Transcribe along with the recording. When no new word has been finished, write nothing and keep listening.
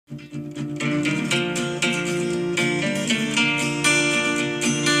And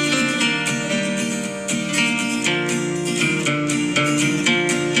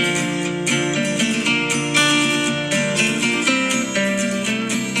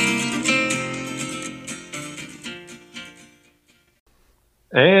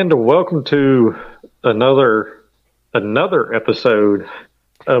welcome to another episode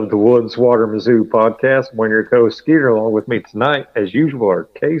of the Woods Water Mizzou podcast. I'm your co-host Skeeter. Along with me tonight, as usual, are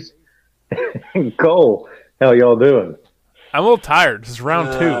Case and Cole. How y'all doing? I'm a little tired. This is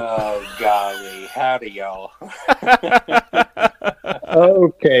round 2. Oh, golly. Howdy, y'all.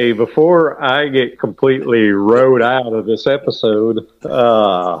 Okay, before I get completely rode out of this episode,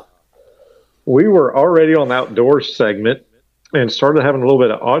 we were already on the outdoors segment and started having a little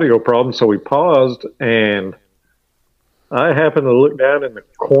bit of audio problems, so we paused, and I happened to look down in the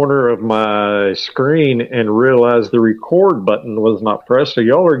corner of my screen and realized the record button was not pressed. So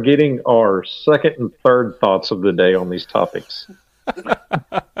y'all are getting our second and third thoughts of the day on these topics.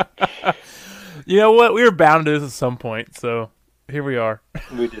 You know what? We were bound to this at some point, so here we are.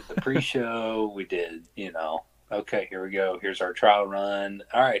 We did the pre-show. We did, okay, here we go. Here's our trial run.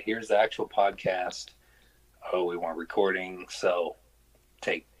 All right, here's the actual podcast. Oh, we weren't recording, so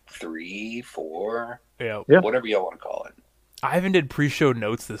take 3, 4, Yeah. whatever y'all want to call it. I even did pre-show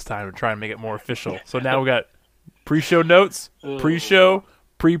notes this time to try and make it more official. So now we got pre-show notes, pre-show,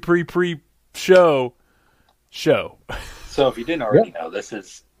 pre-show, show. So if you didn't already know, this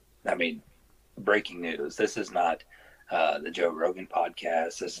is, breaking news. This is not the Joe Rogan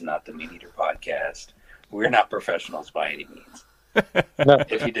podcast. This is not the Meat Eater podcast. We're not professionals by any means. No.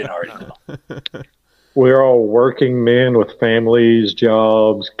 If you didn't already know. We're all working men with families,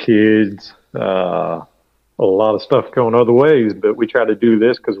 jobs, kids, a lot of stuff going other ways, but we try to do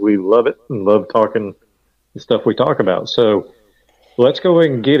this because we love it and love talking the stuff we talk about. So let's go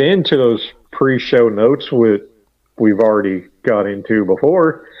ahead and get into those pre-show notes we've already got into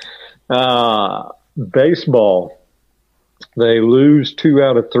before. Baseball. They lose 2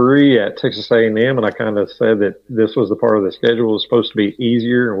 out of 3 at Texas A&M, and I kind of said that this was the part of the schedule that was supposed to be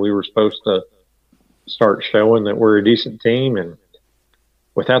easier, and we were supposed to start showing that we're a decent team. And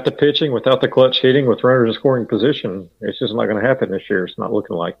without the pitching, without the clutch hitting, with runners in scoring position, it's just not going to happen this year. It's not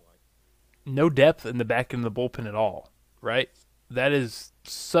looking like. No depth in the back end of the bullpen at all, right? That is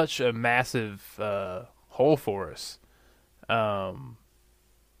such a massive hole for us.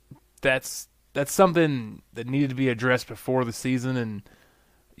 That's something that needed to be addressed before the season, and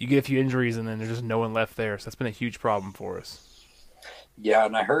you get a few injuries, and then there's just no one left there. So that's been a huge problem for us. Yeah,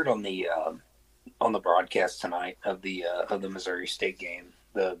 and I heard on the broadcast tonight of the Missouri State game,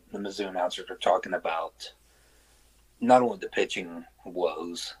 the Mizzou announcers are talking about not only the pitching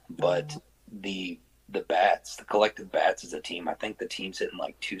woes, but the bats, the collective bats as a team. I think the team's hitting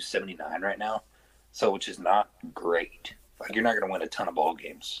like 279 right now, so which is not great. Like, you're not going to win a ton of ball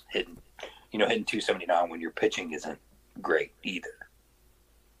games hitting 279 when your pitching isn't great either.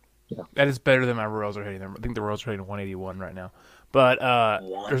 Yeah. That is better than my Royals are hitting. I think the Royals are hitting 181 right now. But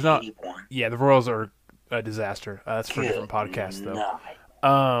there's not. Yeah, the Royals are a disaster. That's for a different podcast, though.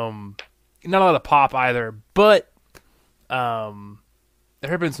 Not a lot of pop either, but there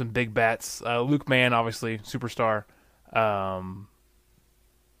have been some big bats. Luke Mann, obviously, superstar.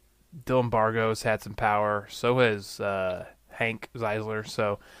 Dylan Bargos had some power. So has Hank Zeisler.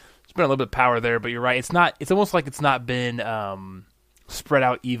 So there's been a little bit of power there. But you're right. It's not. It's almost like it's not been spread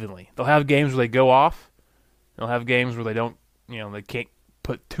out evenly. They'll have games where they go off. They'll have games where they don't. They can't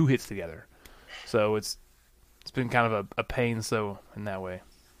put 2 hits together. So it's been kind of a pain. So in that way.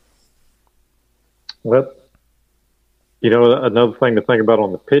 Well, another thing to think about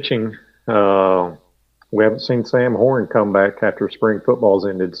on the pitching. We haven't seen Sam Horn come back after spring football's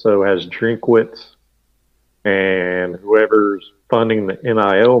ended, so has Drinkwitz and whoever's funding the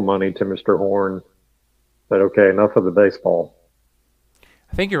NIL money to Mr. Horn said, okay, enough of the baseball.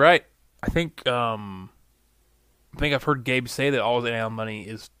 I think you're right. I think I've heard Gabe say that all the NIL money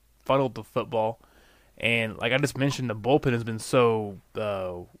is funneled to football, and like I just mentioned, the bullpen has been so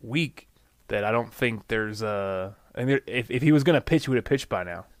weak that I don't think there's if he was going to pitch, he would have pitched by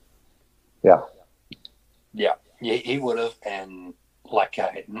now. Yeah. Yeah, he would have, and like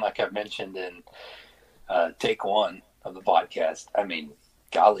I mentioned in take 1 of the podcast,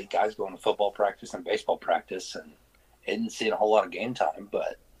 golly, guys going to football practice and baseball practice and isn't seeing a whole lot of game time,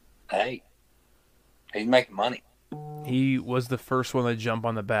 but hey, he's making money. He was the first one to jump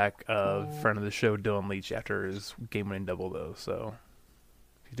on the back of friend of the show, Dylan Leach, after his game-winning double, though. So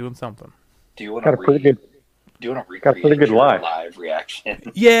he's doing something. Do you want got to a pretty good doing a Got pretty good live reaction.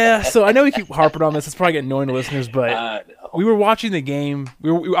 Yeah, so I know we keep harping on this. It's probably getting annoying to listeners, but we were watching the game.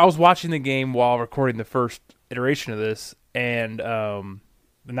 I was watching the game while recording the first iteration of this, and the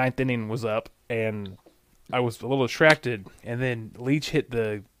ninth inning was up, and I was a little distracted, and then Leach hit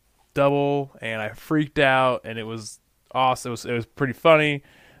the double, and I freaked out, and it was awesome. It was pretty funny.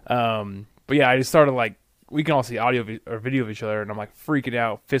 But yeah, I just started like, we can all see audio or video of each other, and I'm like freaking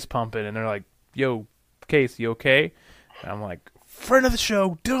out, fist pumping, and they're like, "Yo, Case, you okay?" And I'm like, "Friend of the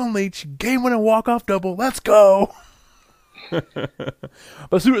show, Dylan Leach, game-winning walk-off double, let's go!"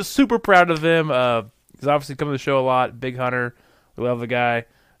 But super proud of him. He's obviously coming to the show a lot. Big Hunter, we love the guy.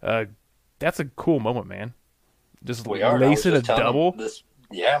 That's a cool moment, man. Just lacing a double.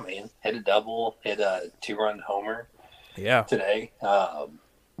 Yeah, man. Hit a double, hit a 2-run homer. Yeah. Today. I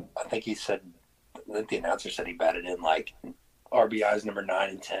think the announcer said he batted in like RBIs number 9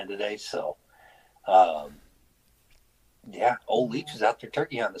 and 10 today. So, yeah, old Leach was out there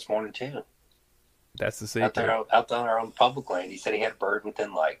turkey hunting this morning too. That's the secret. Out on our own public land. He said he had a bird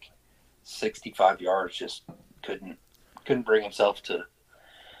within like 65 yards. Just couldn't bring himself to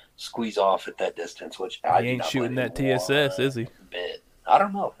squeeze off at that distance. Which he ain't shooting that TSS, is he? Bit. I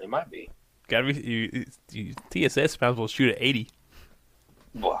don't know. It might be. Gotta be. TSS might as well shoot at 80.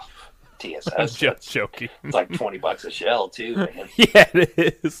 Well, TSS. I'm just joking. It's like $20 a shell too, man. Yeah,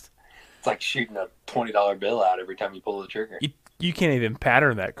 it is. It's like shooting a $20 bill out every time you pull the trigger. You can't even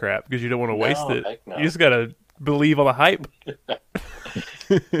pattern that crap because you don't want to waste it. Heck no. You just gotta believe all the hype.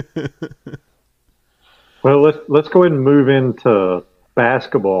 Well, let's go ahead and move into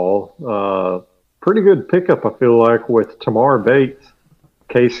basketball. Pretty good pickup, I feel like, with Tamar Bates,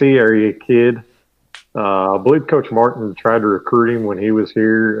 KC area kid. I believe Coach Martin tried to recruit him when he was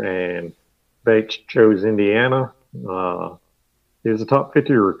here, and Bates chose Indiana. He was a top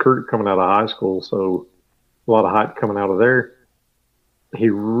 50 recruit coming out of high school, so a lot of hype coming out of there. He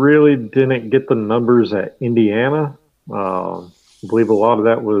really didn't get the numbers at Indiana. I believe a lot of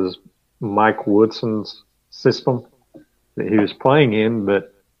that was Mike Woodson's system that he was playing in,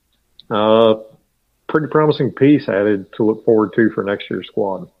 but pretty promising piece added to look forward to for next year's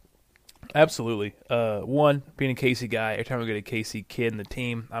squad. Absolutely. One, being a Casey guy, every time we get a Casey kid in the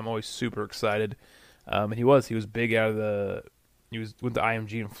team, I'm always super excited. And he was big he was with the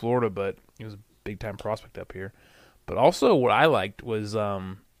IMG in Florida, but he was a big-time prospect up here. But also what I liked was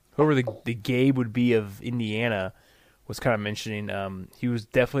whoever the Gabe would be of Indiana was kind of mentioning he was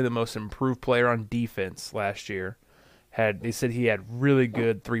definitely the most improved player on defense last year. They said he had really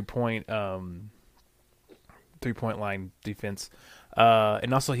good three-point line defense.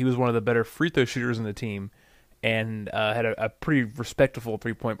 And also he was one of the better free throw shooters in the team and had a pretty respectable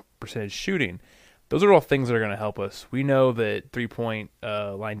three-point percentage shooting. Those are all things that are going to help us. We know that three-point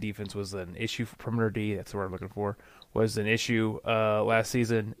line defense was an issue for perimeter D. That's the word I'm looking for. Was an issue last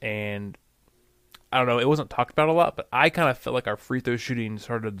season, and I don't know. It wasn't talked about a lot, but I kind of felt like our free throw shooting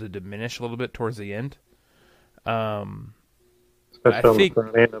started to diminish a little bit towards the end. Especially on the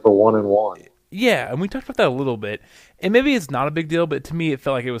front end of a 1-and-1. Yeah, and we talked about that a little bit. And maybe it's not a big deal, but to me, it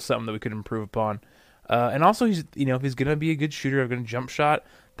felt like it was something that we could improve upon. And also, if he's going to be a good shooter, going to jump shot,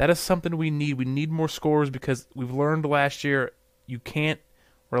 that is something we need. We need more scores because we've learned last year you can't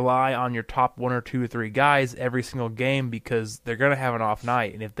rely on your top 1 or 2 or 3 guys every single game because they're going to have an off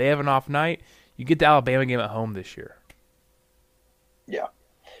night. And if they have an off night, you get the Alabama game at home this year. Yeah.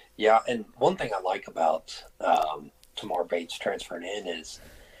 Yeah, and one thing I like about Tamar Bates transferring in is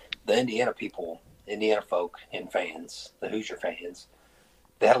the Indiana people, Indiana folk and fans, the Hoosier fans,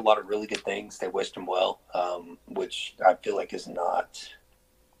 they had a lot of really good things. They wished him well, which I feel like is not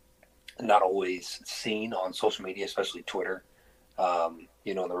always seen on social media, especially Twitter.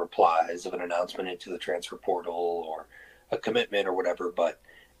 In the replies of an announcement into the transfer portal or a commitment or whatever. But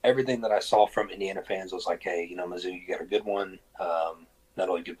everything that I saw from Indiana fans was like, hey, Mizzou, you got a good one. Not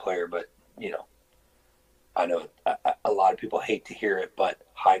only a good player, but, I know a lot of people hate to hear it, but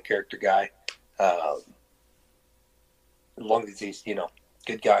high character guy. As long as he's,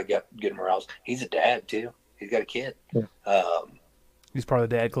 good guy, got good morals. He's a dad too. He's got a kid. Yeah. He's part of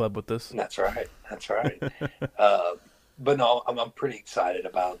the dad club with this. That's right. But no, I'm pretty excited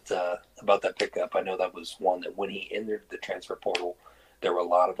about that pickup. I know that was one that when he entered the transfer portal, there were a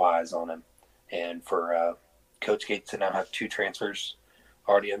lot of eyes on him. And for Coach Gates to now have 2 transfers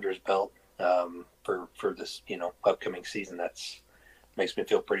already under his belt for this upcoming season, that's makes me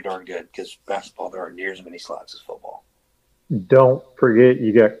feel pretty darn good because basketball there aren't near as many slots as football. Don't forget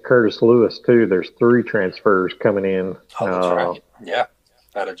you got Curtis Lewis too. There's 3 transfers coming in. Oh, that's right. Yeah,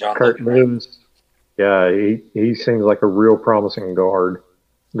 out of John Kurt Lewis. Yeah, he seems like a real promising guard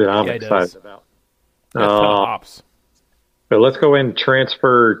that I'm excited about. Got a ton of Uh, hops. but let's go ahead and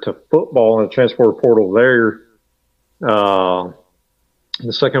transfer to football and the transfer portal there. The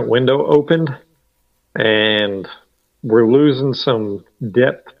second window opened, and we're losing some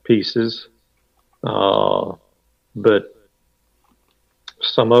depth pieces, but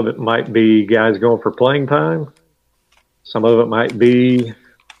some of it might be guys going for playing time. Some of it might be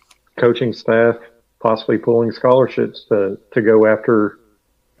coaching staff possibly pulling scholarships to go after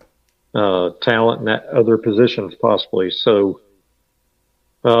talent in other positions possibly. So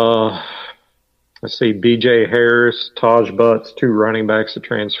let's see, B.J. Harris, Taj Butts, two running backs that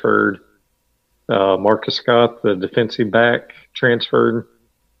transferred. Marcus Scott, the defensive back, transferred.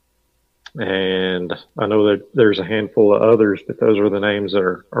 And I know that there's a handful of others, but those are the names that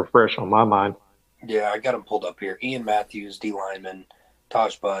are fresh on my mind. Yeah, I got them pulled up here. Ian Matthews, D lineman,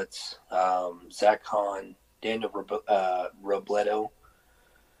 Taj Butts, Zach Hahn, Daniel Robledo.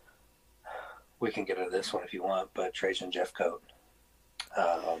 We can get into this one if you want, but Trajan Jeffcoat.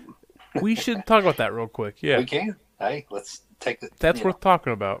 We should talk about that real quick. Yeah, we can. Hey, let's take it. That's worth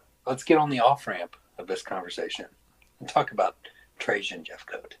talking about. Let's get on the off ramp of this conversation and talk about Trajan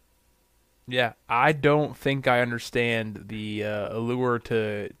Jeffcoat. Yeah, I don't think I understand the allure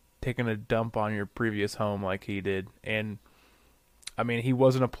to taking a dump on your previous home like he did. And I mean, he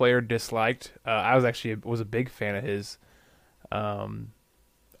wasn't a player disliked. I was a big fan of his. I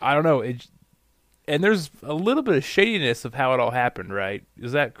don't know. And there's a little bit of shadiness of how it all happened, right?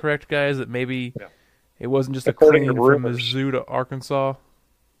 Is that correct, guys? That maybe it wasn't just According a to claim from rumors. Mizzou to Arkansas?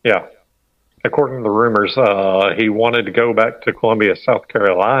 Yeah. According to the rumors, he wanted to go back to Columbia, South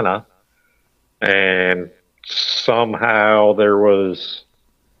Carolina, and somehow there was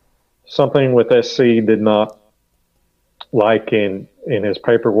something with SC did not like in his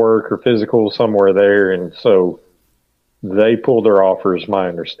paperwork or physical somewhere there, and so they pulled their offer, is my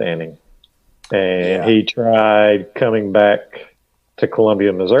understanding. And he tried coming back to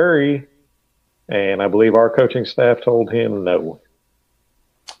Columbia, Missouri, and I believe our coaching staff told him no.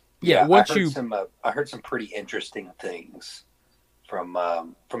 Yeah, I heard some pretty interesting things from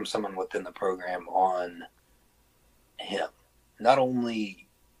someone within the program on him. Not only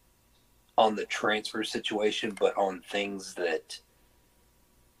on the transfer situation, but on things that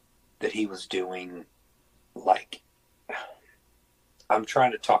he was doing. Like, I'm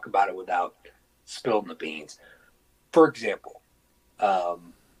trying to talk about it without spilling the beans. For example,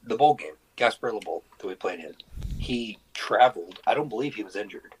 the bowl game, Gasparilla Bowl that we played in, he traveled. I don't believe he was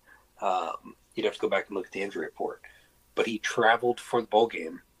injured. You'd have to go back and look at the injury report. But he traveled for the bowl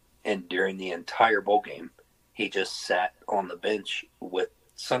game, and during the entire bowl game, he just sat on the bench with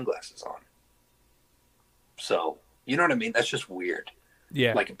sunglasses on. So, you know what I mean? That's just weird.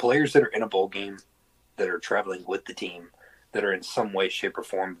 Yeah. Like, players that are in a bowl game, that are traveling with the team, that are in some way, shape, or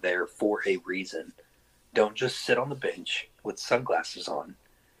form there for a reason, don't just sit on the bench with sunglasses on.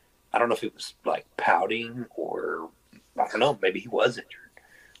 I don't know if it was, like, pouting or, I don't know, maybe he was injured.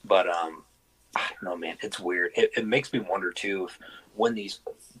 But, I don't know, man. It's weird. It makes me wonder, too, if when these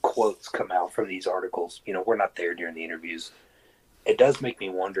quotes come out from these articles, you know, we're not there during the interviews. It does make me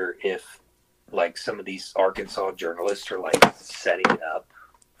wonder if, like, some of these Arkansas journalists are, like, setting it up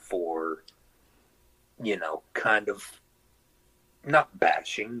for, you know, kind of not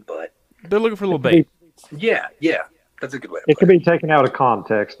bashing, but They're looking for a little bait. yeah, that's a good way to It put could be taken out of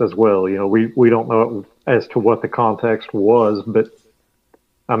context as well. You know, we don't know as to what the context was, but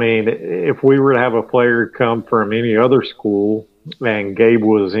I mean, if we were to have a player come from any other school and Gabe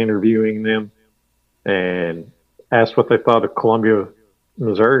was interviewing them and asked what they thought of Columbia,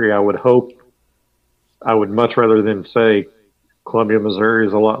 Missouri, I would much rather them say Columbia, Missouri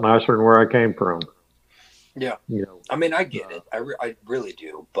is a lot nicer than where I came from. Yeah. You know, I mean, I get it. I really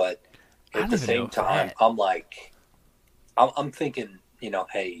do. But I at the don't even know same if time, that- I'm like, I'm thinking, you know,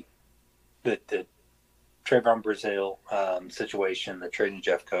 hey, the Trayvon Brazil situation, the Trajan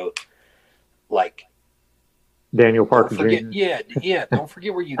Jeffcoat, like, Daniel Parker don't forget, Jr. yeah, don't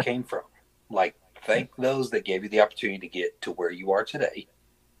forget where you came from. Like, thank those that gave you the opportunity to get to where you are today.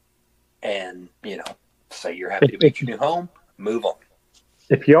 And, you know, say you're happy to be at your new home, move on.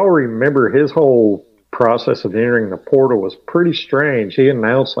 If y'all remember, his whole process of entering the portal was pretty strange. He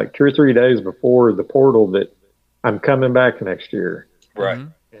announced like 2 or 3 days before the portal that I'm coming back next year. Right.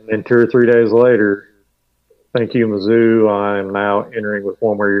 Mm-hmm. And then 2 or 3 days later, thank you, Mizzou, I'm now entering with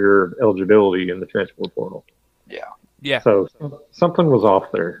 1 more year of eligibility in the transfer portal. Yeah. Yeah. So something was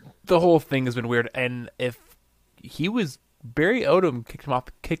off there. The whole thing has been weird. And if he was Barry Odom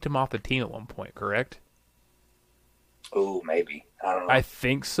kicked him off the team at one point, correct? Oh, maybe. I don't know. I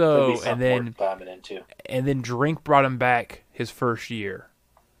think Could so. be And something then worth diving into. Drink brought him back his first year.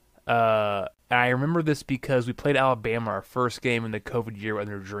 And I remember this because we played Alabama our first game in the COVID year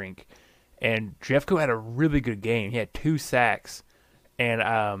under Drink. And Jeffco had a really good game. He had 2 sacks. And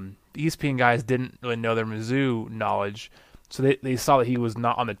the ESPN guys didn't really know their Mizzou knowledge. So they saw that he was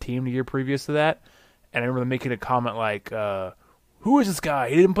not on the team the year previous to that. And I remember them making a comment like, who is this guy?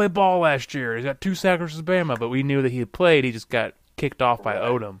 He didn't play ball last year. He's got 2 sacks versus Bama. But we knew that he had played. He just got kicked off by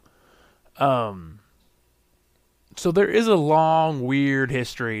Odom. So there is a long, weird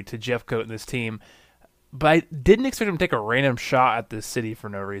history to Jeffcoat and this team. But I didn't expect him to take a random shot at this city for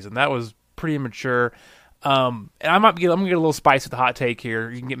no reason. That was pretty immature. And I'm going to get a little spicy with the hot take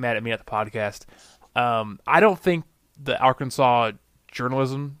here. You can get mad at me at the podcast. I don't think the Arkansas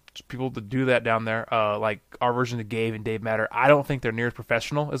journalism, people that do that down there, like our version of Gabe and Dave Matter, I don't think they're near as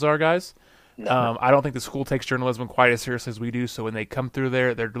professional as our guys. No. I don't think the school takes journalism quite as seriously as we do. So when they come through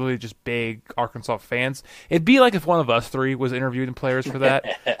there, they're really just big Arkansas fans. It'd be like if one of us 3 was interviewing players for that.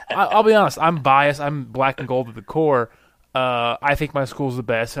 I'll be honest. I'm biased. I'm black and gold at the core. I think my school's the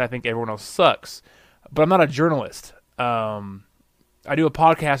best, and I think everyone else sucks. But I'm not a journalist. I do a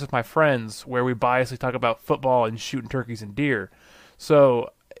podcast with my friends where we biasly talk about football and shooting turkeys and deer. So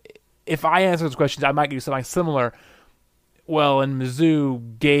if I answer those questions, I might do something similar. Well, in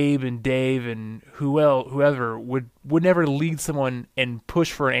Mizzou, Gabe and Dave and whoever would never lead someone and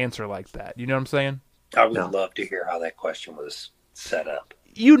push for an answer like that. You know what I'm saying? I would love to hear how that question was set up.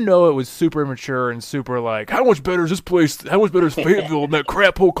 You know it was super immature and super like, how much better is this place? How much better is Fayetteville than that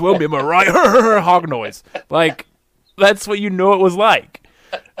crap hole Columbia? Am I right? Hog noise. Like, that's what you know it was like.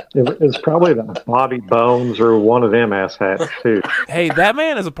 It's probably the Bobby Bones or one of them asshats, too. Hey, that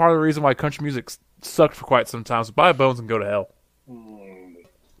man is a part of the reason why country music sucked for quite some time. So Bobby Bones can go to hell.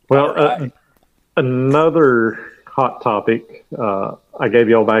 Well, another hot topic I gave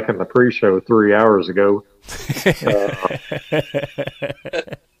y'all back in the pre-show 3 hours ago.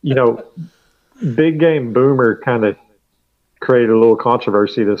 Big Game Boomer kind of created a little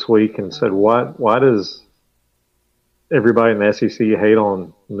controversy this week and said, why does everybody in the SEC hate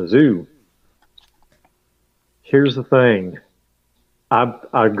on Mizzou? Here's the thing.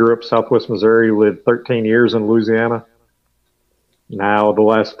 I grew up Southwest Missouri, lived 13 years in Louisiana. Now the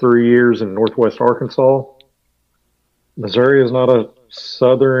last 3 years in Northwest Arkansas. Missouri is not a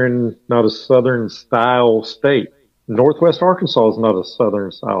southern style state. Northwest Arkansas is not a southern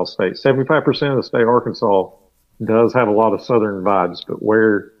style state. 75% of the state of Arkansas does have a lot of southern vibes, but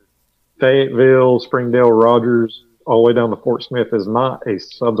where Fayetteville, Springdale, Rogers, all the way down to Fort Smith is not a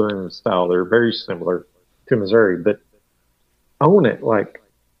southern style. They're very similar to Missouri, but own it. Like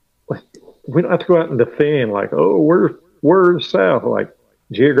we don't have to go out and defend like, oh, we're south. Like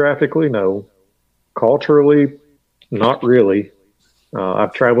geographically, no. Culturally, not really.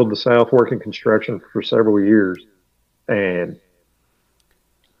 I've traveled the South working construction for several years, and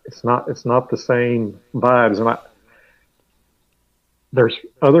it's not the same vibes. And there's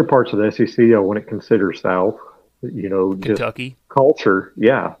other parts of the SEC I wouldn't consider South. Kentucky just culture,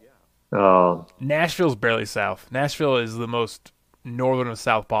 yeah. Nashville's barely South. Nashville is the most northern of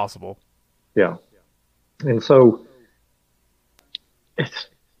South possible. Yeah, and so it's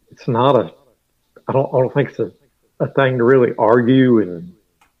not a. I don't think it's a thing to really argue and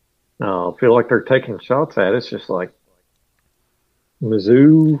feel like they're taking shots at. It's just like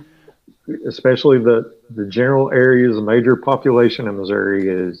Mizzou, especially the general areas, the major population in Missouri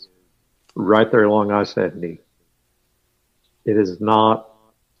is right there along I-70. It is not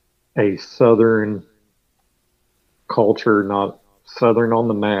a southern culture, not southern on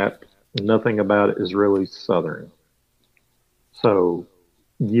the map. Nothing about it is really southern. So,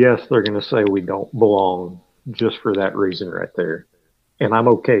 yes, they're going to say we don't belong just for that reason right there. And I'm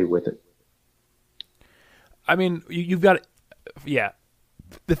okay with it. I mean, you've got – yeah.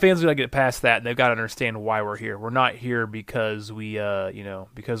 The fans got to get past that, and they've got to understand why we're here. We're not here because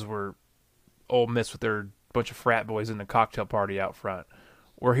because we're Ole Miss with their bunch of frat boys in the cocktail party out front.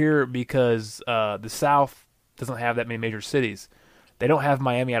 We're here because the South doesn't have that many major cities. They don't have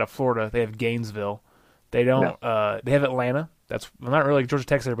Miami out of Florida. They have Gainesville. They don't. They have Atlanta. That's not really Georgia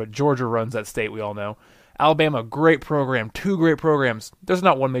Tech there, but Georgia runs that state. We all know. Alabama, great program, 2 great programs. There's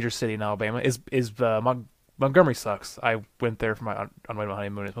not one major city in Alabama. Montgomery sucks. I went there for on my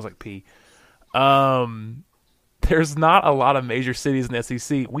honeymoon. It smells like pee. There's not a lot of major cities in the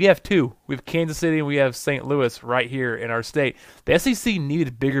SEC. We have 2. We have Kansas City and we have St. Louis right here in our state. The SEC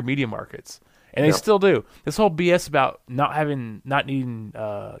needed bigger media markets, and they still do. This whole BS about not needing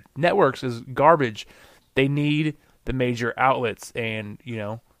networks is garbage. They need the major outlets, and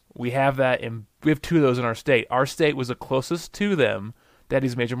we have that, and we have 2 of those in our state. Our state was the closest to them that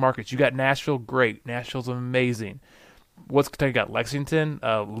is major markets. You got Nashville, great. Nashville's amazing. what's Kentucky got? Lexington,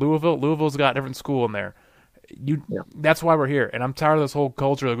 Louisville. Louisville's got a different school in there. That's why we're here, and I'm tired of this whole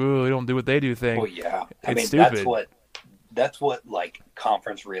culture like, "Ooh, we don't do what they do" thing. Well, yeah, I mean stupid. that's what like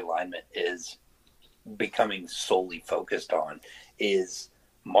conference realignment is becoming solely focused on is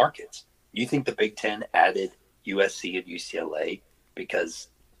markets. You think the Big Ten added USC and UCLA because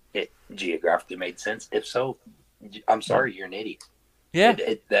it geographically made sense? If so, I'm sorry, you're an idiot. Yeah,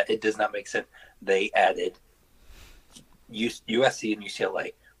 it does not make sense. They added USC and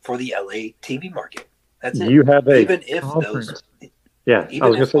UCLA for the LA TV market. That's it. You have even if those,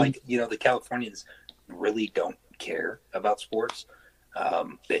 even if like the Californians really don't care about sports,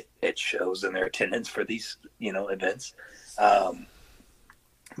 it shows in their attendance for these events.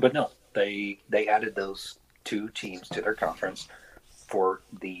 But no, they added those two teams to their conference for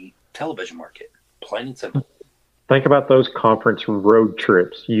the television market. Plain and simple. Think about those conference road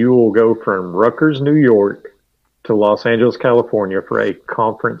trips. You will go from Rutgers, New York, to Los Angeles, California for a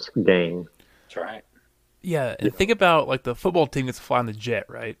conference game. That's right. Yeah, and think about like the football team that's flying the jet,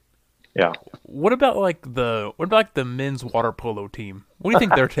 right? Yeah. What about the men's water polo team? What do you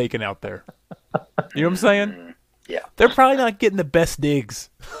think they're taking out there? You know what I'm saying? Yeah. They're probably not getting the best digs.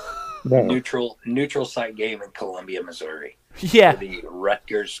 No. Neutral site game in Columbia, Missouri. Yeah. For the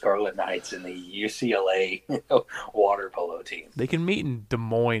Rutgers Scarlet Knights and the UCLA water polo team. They can meet in Des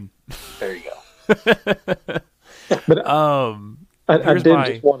Moines. There you go. But I did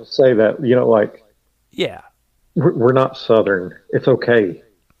just want to say that, yeah, we're not Southern. It's okay.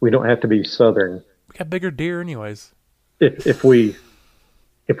 We don't have to be Southern. We got bigger deer anyways. If we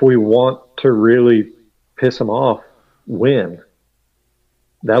want to really piss them off, win.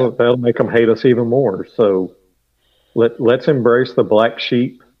 That'll make them hate us even more. So let's embrace the black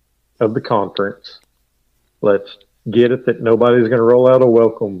sheep of the conference. Let's get it that nobody's going to roll out a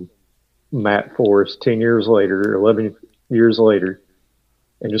welcome mat for us 10 years later, 11 years later,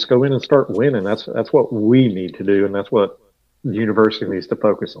 and just go in and start winning. That's what we need to do, and that's what the university needs to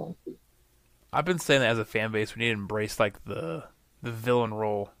focus on. I've been saying that as a fan base, we need to embrace like the villain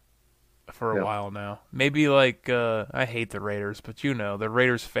role for a while now. Maybe like I hate the Raiders, but the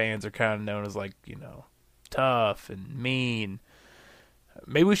Raiders fans are kind of known as like tough and mean.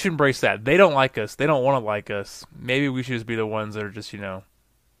 Maybe we should embrace that. They don't like us. They don't want to like us. Maybe we should just be the ones that are just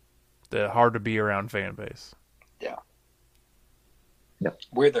the hard to be around fan base. Yeah. Yeah.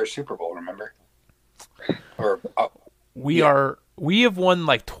 We're their Super Bowl, remember? We have won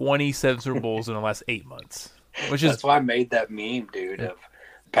like 27 Super Bowls in the last 8 months. That's why I made that meme, dude, of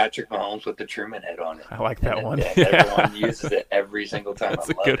Patrick Mahomes with the Truman head on it. I like that one. Everyone uses it every single time. That's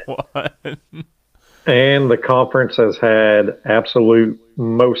a good one. And the conference has had absolute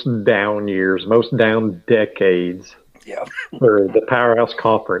most down years, most down decades. Yeah. For the powerhouse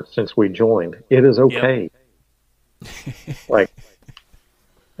conference since we joined. It is okay. Like,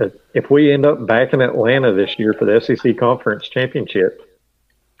 if we end up back in Atlanta this year for the SEC Conference Championship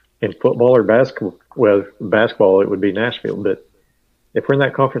in football or basketball, it would be Nashville. But if we're in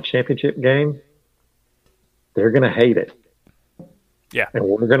that conference championship game, they're going to hate it. Yeah. And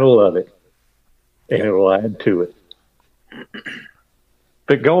we're going to love it. And it will add to it.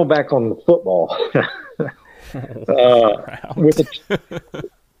 But going back on the football, with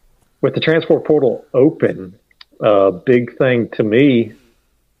the transfer portal open, big thing to me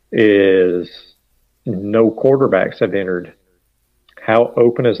is no quarterbacks have entered. How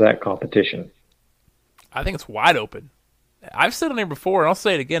open is that competition? I think it's wide open. I've said it on here before, and I'll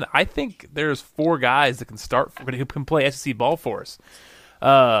say it again. I think there's 4 guys that can who can play SEC ball for us.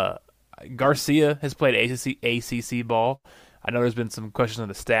 Garcia has played ACC ball. I know there's been some questions on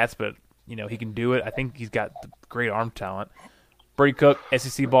the stats, but he can do it. I think he's got great arm talent. Brady Cook,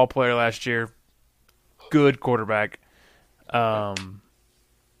 SEC ball player last year, good quarterback.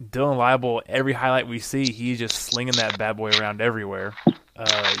 Dylan Liable, every highlight we see, he's just slinging that bad boy around everywhere.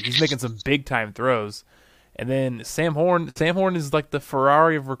 He's making some big time throws. And then Sam Horn is like the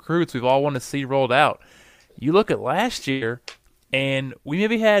Ferrari of recruits we've all wanted to see rolled out. You look at last year, and we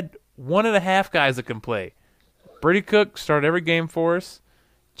maybe had 1.5 guys that can play. Brady Cook started every game for us.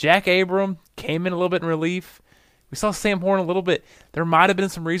 Jack Abram came in a little bit in relief. We saw Sam Horn a little bit. There might have been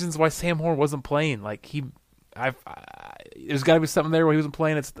some reasons why Sam Horn wasn't playing. Like there's got to be something there where he wasn't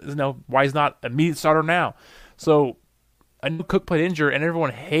playing. It's why he's not an immediate starter now. So I know Cook played injured, and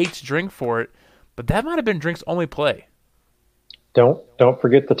everyone hates Drink for it, but that might have been Drink's only play. Don't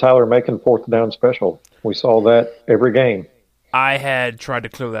forget the Tyler Macon 4th down special. We saw that every game. I had tried to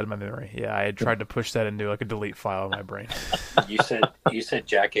clear that in my memory. Yeah, I had tried to push that into like a delete file in my brain. You said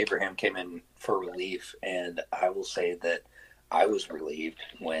Jack Abraham came in for relief, and I will say that I was relieved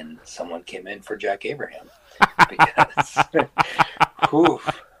when someone came in for Jack Abraham because, whew,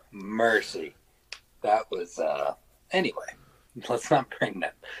 mercy, that was anyway. Let's not bring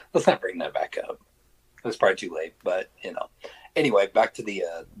that back up. It was probably too late, but Anyway, back to the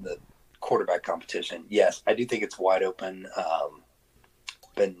quarterback competition. Yes, I do think it's wide open.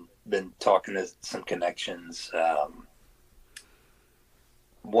 Been talking to some connections.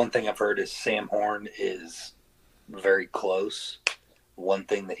 One thing I've heard is Sam Horn is very close. One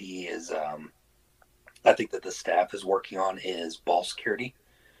thing that he is, I think that the staff is working on is ball security.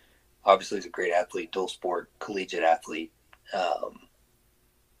 Obviously, he's a great athlete, dual sport, collegiate athlete.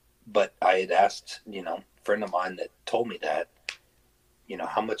 But I had asked, a friend of mine that told me that,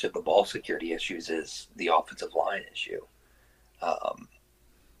 how much of the ball security issues is the offensive line issue.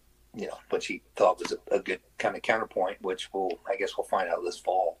 Which he thought was a good kind of counterpoint, which I guess we'll find out this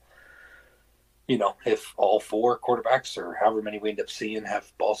fall. If all four quarterbacks or however many we end up seeing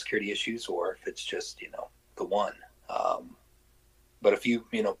have ball security issues, or if it's just, the one. But if you,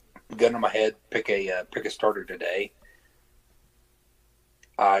 gun on my head, pick a starter today,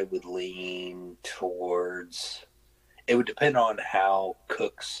 I would lean towards. It would depend on how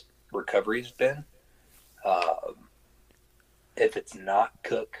Cook's recovery's been. If it's not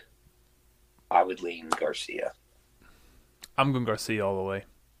Cook, I would lean Garcia. I'm going Garcia all the way.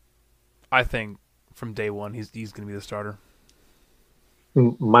 I think from day one he's going to be the starter.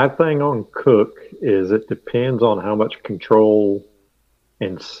 My thing on Cook is it depends on how much control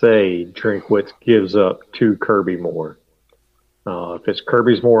and say Drinkwitz gives up to Kirby Moore. If it's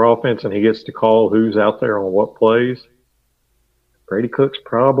Kirby's more offense and he gets to call who's out there on what plays, Brady Cook's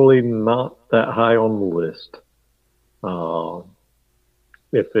probably not that high on the list.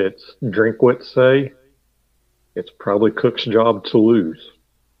 If it's Drinkwitz say, it's probably Cook's job to lose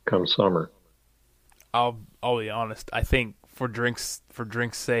come summer. I'll be honest. I think for Drink's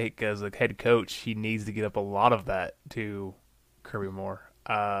sake, as a head coach, he needs to get up a lot of that to Kirby Moore.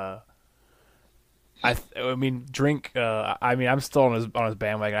 Drink. I'm still on his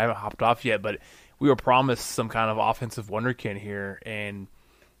bandwagon. I haven't hopped off yet, but we were promised some kind of offensive wonderkin here, and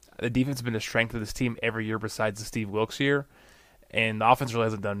the defense has been the strength of this team every year besides the Steve Wilkes year, and the offense really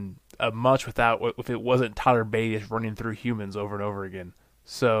hasn't done much if it wasn't Tyler Beatty just running through humans over and over again.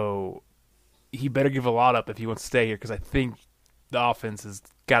 So he better give a lot up if he wants to stay here, because I think the offense has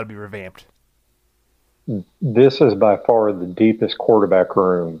got to be revamped. This is by far the deepest quarterback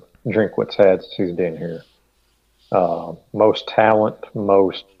room Drinkwitz had since he's been here. Most talent,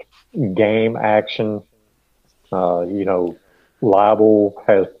 most game action. Leibel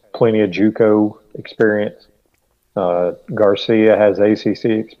has plenty of JUCO experience. Garcia has ACC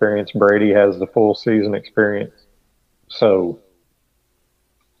experience. Brady has the full season experience. So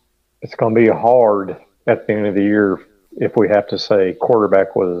it's going to be hard at the end of the year if we have to say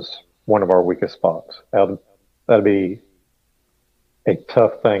quarterback was one of our weakest spots. That'd be a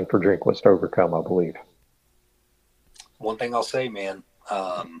tough thing for Drinkwitz to overcome, I believe. One thing I'll say, man,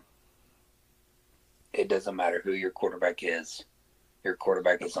 it doesn't matter who your quarterback is. Your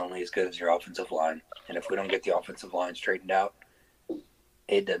quarterback is only as good as your offensive line. And if we don't get the offensive line straightened out,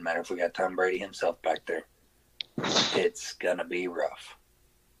 it doesn't matter if we got Tom Brady himself back there. It's going to be rough.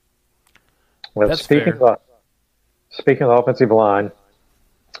 Well, That's speaking fair. of the offensive line,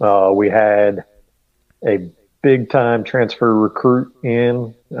 we had a big-time transfer recruit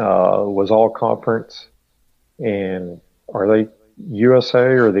was all conference. And are they USA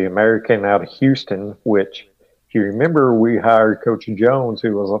or the American out of Houston, which, if you remember, we hired Coach Jones,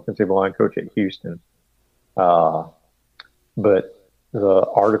 who was offensive line coach at Houston. But the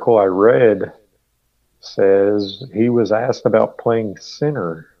article I read says he was asked about playing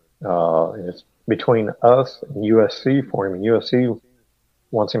center. And it's between us and USC for him. And USC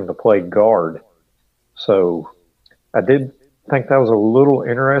wants him to play guard. So I did think that was a little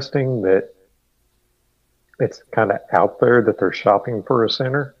interesting that it's kind of out there that they're shopping for a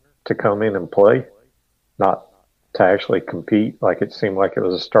center to come in and play, not to actually compete. Like it seemed like it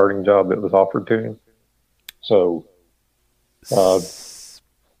was a starting job that was offered to him. So,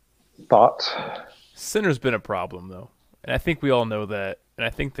 thoughts? Center's been a problem, though. And I think we all know that. And I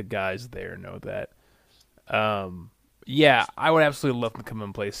think the guys there know that. Yeah, I would absolutely love him to come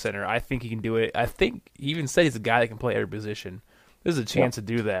and play center. I think he can do it. I think he even said he's a guy that can play every position. There's a chance to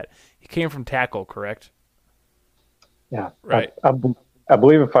do that. He came from tackle, correct? Yeah. Right. I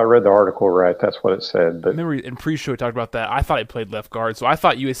believe if I read the article right, that's what it said. But I remember in pre-show we talked about that. I thought he played left guard, so I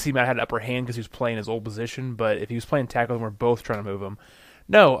thought USC might have had an upper hand because he was playing his old position. But if he was playing tackle, and we're both trying to move him.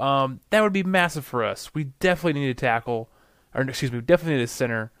 No, that would be massive for us. We definitely need a tackle. We definitely need a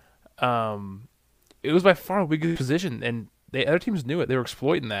center. It was by far the weakest position, and other teams knew it. They were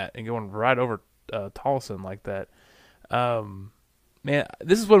exploiting that and going right over Tolleson like that. Man,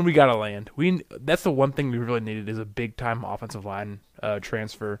 this is when we got to land. That's the one thing we really needed is a big-time offensive line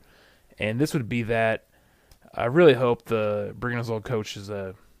transfer, and this would be that. I really hope the bringing us old coach is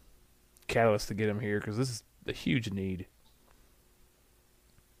a catalyst to get him here because this is a huge need.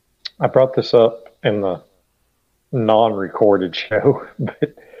 I brought this up in the non-recorded show,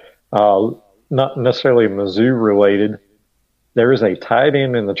 but not necessarily Mizzou related. There is a tight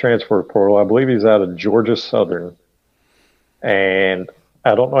end in the transfer portal. I believe he's out of Georgia Southern. And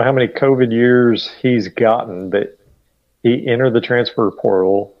I don't know how many COVID years he's gotten, but he entered the transfer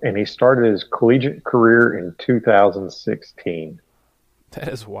portal and he started his collegiate career in 2016. That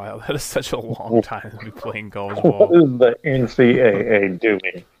is wild. That is such a long time to be playing college ball. What is the NCAA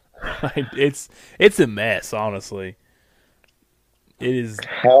doing? It's a mess, honestly. It is.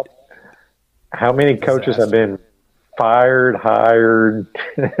 How many coaches have been fired, hired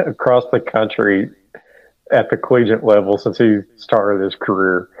across the country at the collegiate level since he started his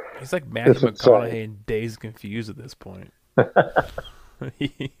career? He's like Matthew McConaughey and Dazed Confused at this point.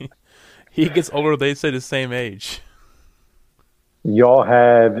 he gets older, they say the same age. Y'all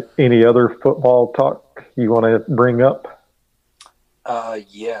have any other football talk you want to bring up?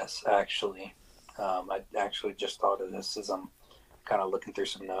 Yes, actually. I actually just thought of this as I'm kind of looking through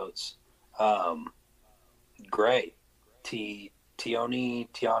some notes. Gray, Tiani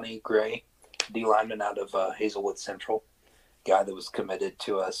Gray, D lineman out of Hazelwood Central, guy that was committed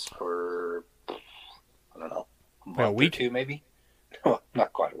to us for, I don't know, a week or two maybe.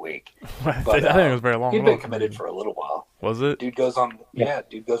 Not quite a week. But I think it was very long. He'd been committed for a little while. Was it? Dude goes on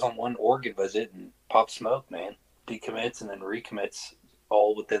one Oregon visit and pops smoke, man. Decommits and then recommits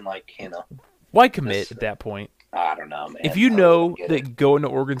all within Why commit at that point? I don't know, man. If you know that going to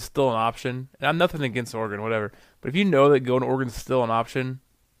Oregon's still an option, and I'm nothing against Oregon, whatever, but if you know that going to Oregon's still an option,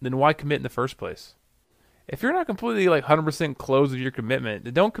 then why commit in the first place? If you're not completely 100% closed with your commitment,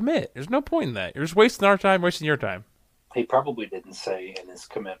 then don't commit. There's no point in that. You're just wasting our time, wasting your time. He probably didn't say in his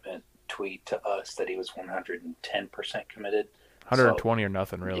commitment tweet to us that he was 110% committed. 120 or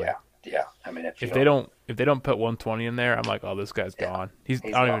nothing, really. Yeah. I mean, if they don't put 120 in there, I'm like, oh, this guy's gone. He's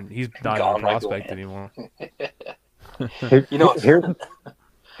not even a prospect anymore. Here's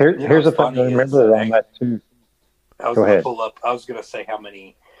the thing to remember on that too. I was going to say how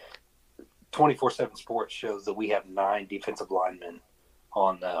many 24/7 Sports shows that we have 9 defensive linemen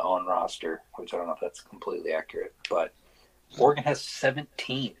on roster, which I don't know if that's completely accurate, but Oregon has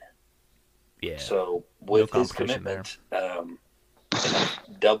 17. Yeah. So with his commitment,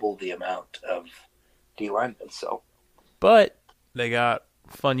 double the amount of D linemen. So, but they got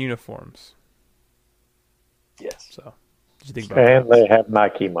fun uniforms. Yes. So, did you think about and that? They have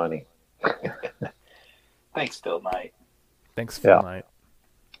Nike money. Thanks, Phil Knight. Thanks, Phil Knight.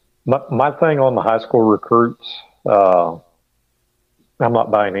 My thing on the high school recruits, I'm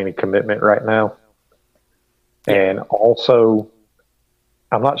not buying any commitment right now. And also,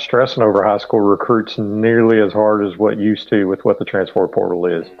 I'm not stressing over high school recruits nearly as hard as what used to with what the transfer portal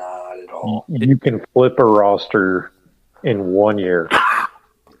is. Not at all. You can flip a roster in 1 year.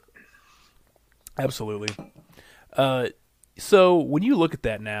 Absolutely. So when you look at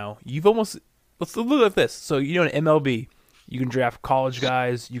that now, let's look at this. So in MLB, you can draft college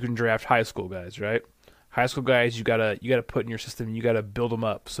guys, you can draft high school guys, right? High school guys, you gotta put in your system, you gotta build them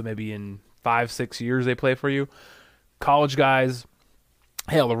up. So maybe in 5-6 years they play for you. College guys,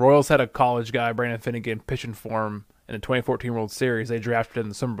 hell, the Royals had a college guy, Brandon Finnegan, pitching for him in the 2014 World Series. They drafted him in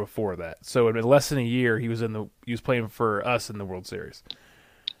the summer before that. So in less than a year, he was playing for us in the World Series.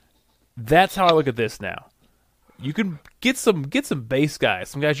 That's how I look at this now. You can get some base guys,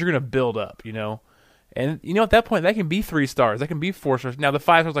 some guys you're going to build up, And, at that point, that can be 3 stars. That can be 4 stars. Now, the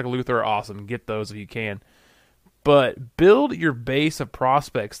 5 stars like Luther are awesome. Get those if you can. But build your base of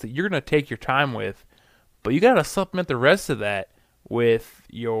prospects that you're going to take your time with. But you got to supplement the rest of that with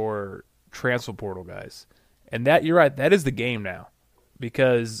your transfer portal guys. And that, you're right, that is the game now.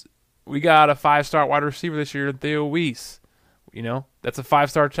 Because we got a 5-star wide receiver this year in Theo Weiss. That's a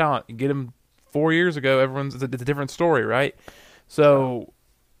 5-star talent. You get him 4 years ago, it's a different story, right? So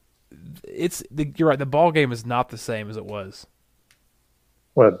you're right, the ball game is not the same as it was.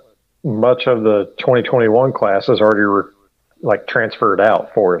 Well, much of the 2021 class is already transferred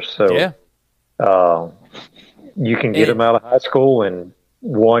out for us. So yeah. You can get them out of high school in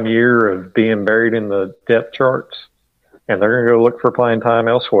 1 year of being buried in the depth charts, and they're going to go look for playing time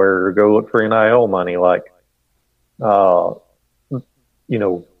elsewhere or go look for NIL money.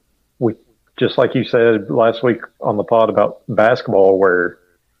 We just like you said last week on the pod about basketball, where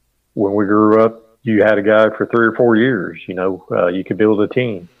when we grew up, you had a guy for 3 or 4 years. You could build a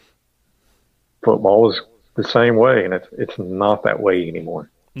team. Football is the same way, and it's not that way anymore.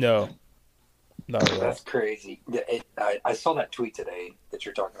 No. That's crazy. I saw that tweet today that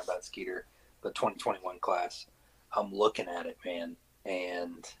you're talking about, Skeeter, the 2021 class. I'm looking at it, man,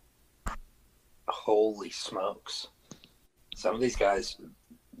 and holy smokes. Some of these guys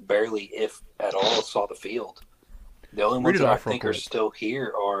barely, if at all, saw the field. The only ones that I think are still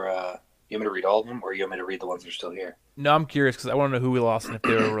here are, you want me to read all of them, or you want me to read the ones that are still here? No, I'm curious because I want to know who we lost and if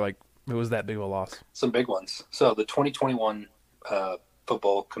they were like, it was that big of a loss. Some big ones. So the 2021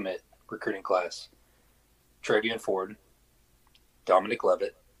 football commit recruiting class: Travion Ford, Dominic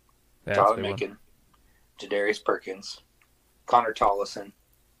Levitt, Tyler Macon, Jadarius Perkins, Connor Tollison,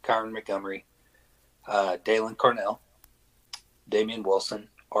 Kyron Montgomery, Dalen Carnell, Damian Wilson,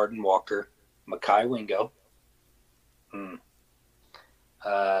 Arden Walker, Makai Wingo,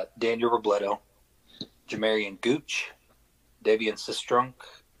 Daniel Robledo, Jamarian Gooch, Davian Sistrunk,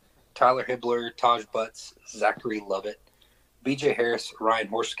 Tyler Hibbler, Taj Butts, Zachary Lovett, BJ Harris, Ryan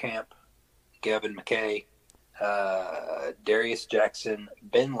Horsekamp, Gavin McKay, Darius Jackson,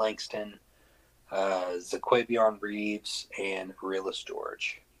 Ben Langston, Zaquavion Reeves, and Realist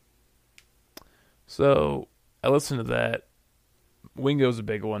George. So I listened to that. Wingo's a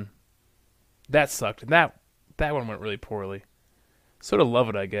big one. That sucked. And that one went really poorly. Sort of love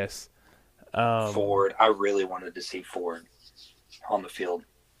it, I guess. Ford. I really wanted to see Ford on the field.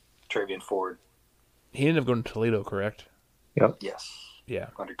 Travion Ford. He ended up going to Toledo, correct? Yep. Yes. Yeah.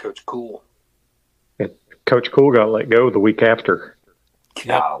 Under Coach Cool. And Coach Cool got let go the week after.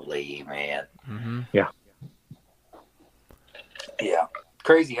 Golly, man. Mm-hmm. Yeah. Yeah.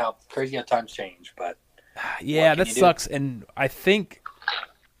 Crazy how times change, but yeah, that sucks. And I think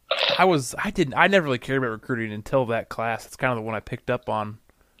I never really cared about recruiting until that class. It's kind of the one I picked up on.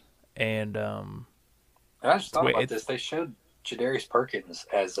 And I just thought about this. They showed Jadarius Perkins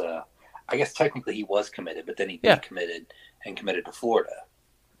as I guess technically he was committed, but then he decommitted and committed to Florida.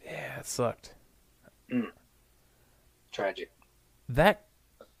 Yeah, it sucked. Tragic. That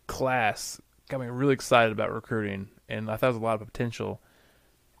class got me really excited about recruiting, and I thought there was a lot of potential.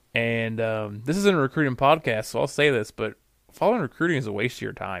 And this isn't a recruiting podcast, so I'll say this, but following recruiting is a waste of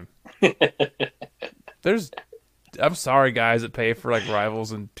your time. I'm sorry, guys that pay for like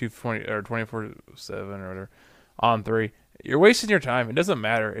Rivals and 220 or 24/7 or whatever on 3. You're wasting your time. It doesn't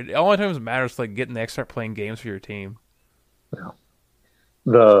matter. It only times matters like getting there, start playing games for your team. Yeah.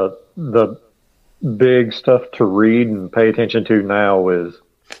 The big stuff to read and pay attention to now is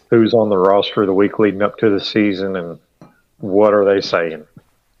who's on the roster the week leading up to the season and what are they saying.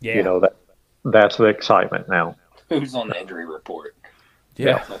 Yeah. That's the excitement now. Who's on the injury report?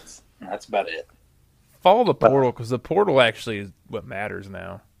 Yeah. That's about it. Follow the portal because the portal actually is what matters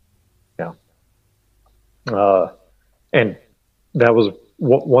now. Yeah. And that was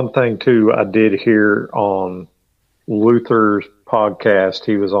one thing, too, I did hear on Luther's podcast.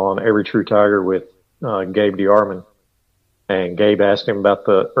 He was on Every True Tiger with Gabe DeArmond. And Gabe asked him about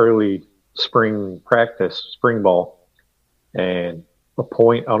the early spring practice, spring ball. And a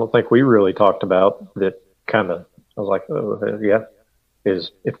point I don't think we really talked about that kind of, I was like, oh, yeah,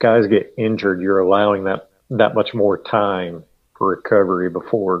 is if guys get injured, you're allowing that much more time for recovery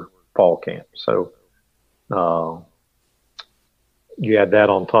before fall camp. So you add that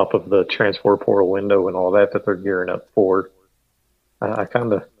on top of the transfer portal window and all that they're gearing up for. I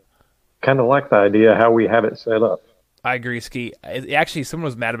kind of like the idea how we have it set up. I agree, Ski. Actually, someone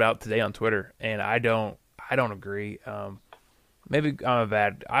was mad about it today on Twitter, and I don't agree. Maybe I'm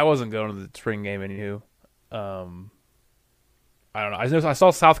bad. I wasn't going to the spring game anywho. I don't know. I saw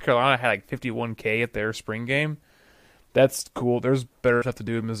South Carolina had like 51K at their spring game. That's cool. There's better stuff to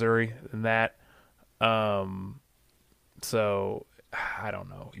do in Missouri than that. So I don't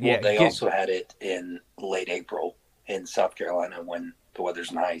know. Well, they also had it in late April in South Carolina when the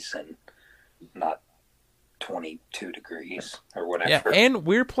weather's nice and not 22 degrees or whatever. Yeah, and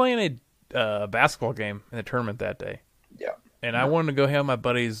we're playing a basketball game in the tournament that day. Yeah. And I wanted to go hang with my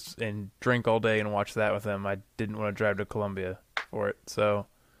buddies and drink all day and watch that with them. I didn't want to drive to Columbia for it. So,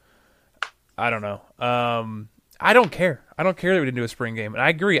 I don't know. I don't care. I don't care that we didn't do a spring game. And I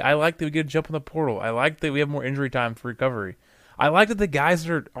agree. I like that we get a jump in the portal. I like that we have more injury time for recovery. I like that the guys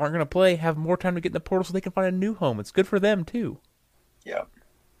that aren't going to play have more time to get in the portal so they can find a new home. It's good for them, too. Yeah.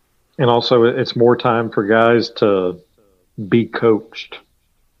 And also, it's more time for guys to be coached.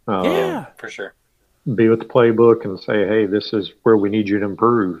 Yeah, for sure. Be with the playbook and say, hey, this is where we need you to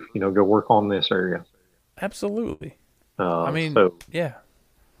improve. Go work on this area. Absolutely. Yeah. Yeah.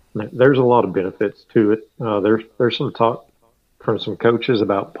 There's a lot of benefits to it. There's some talk from some coaches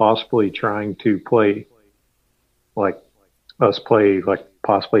about possibly trying to play like play like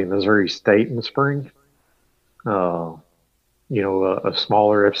possibly Missouri State in the spring. Uh, a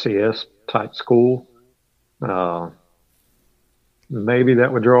smaller FCS type school. Maybe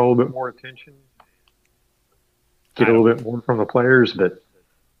that would draw a little bit more attention, get a little bit more from the players, but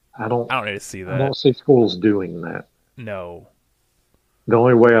I don't need to see that. I don't see schools doing that. No. The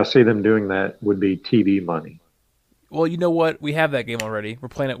only way I see them doing that would be TV money. Well, you know what? We have that game already. We're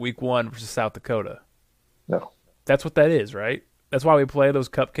playing at week 1 versus South Dakota. No. That's what that is, right? That's why we play those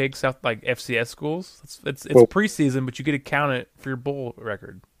cupcakes out like FCS schools. It's preseason, but you get to count it for your bowl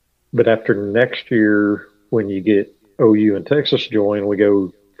record. But after next year, when you get OU and Texas join, we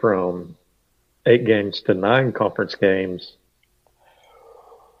go from 8 games to 9 conference games.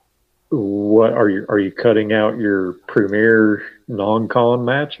 What are you cutting out your premier non-con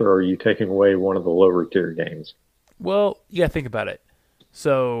match, or are you taking away one of the lower tier games? Well, you got to think about it.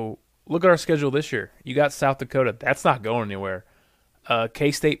 So look at our schedule this year. You got South Dakota. That's not going anywhere.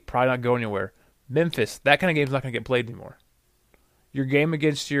 K-State probably not going anywhere. Memphis, that kind of game's not going to get played anymore. Your game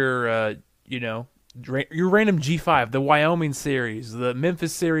against your random G5, the Wyoming series, the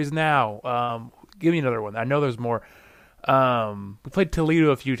Memphis series now. Give me another one. I know there's more. We played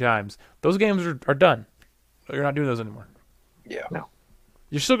Toledo a few times. Those games are done. You're not doing those anymore. Yeah. No.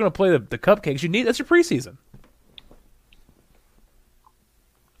 You're still going to play the cupcakes. That's your preseason.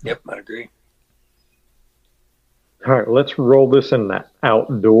 Yep, I agree. All right, let's roll this in the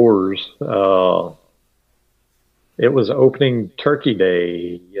outdoors. It was opening turkey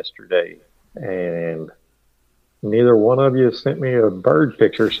day yesterday, and neither one of you sent me a bird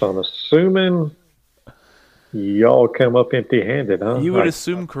picture, so I'm assuming y'all come up empty-handed, huh? You would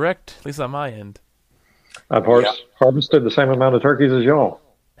assume correct, at least on my end. I've harvested the same amount of turkeys as y'all.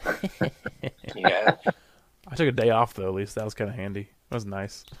 Yeah. I took a day off, though, at least. That was kind of handy. That was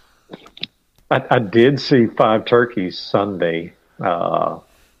nice. I did see 5 turkeys Sunday. I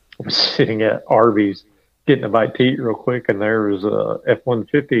was sitting at Arby's getting a bite to eat real quick, and there was a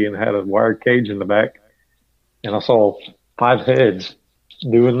F-150 and had a wired cage in the back. And I saw 5 heads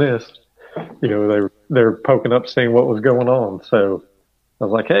doing this. They're poking up, seeing what was going on. So I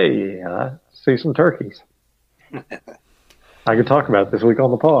was like, hey, I see some turkeys. I could talk about it this week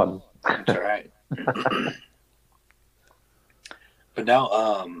on the pod. That's right. But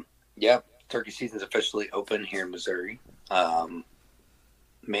now, turkey season's officially open here in Missouri. Man,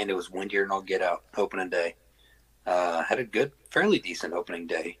 it was windier and all get out opening day. Had a good, fairly decent opening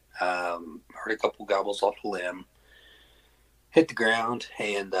day. Heard a couple gobbles off the limb, hit the ground,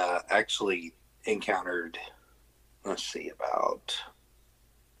 and actually encountered, about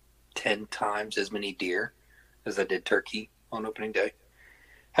 10 times as many deer as I did turkey on opening day.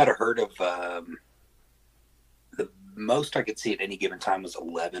 Had a herd of, the most I could see at any given time was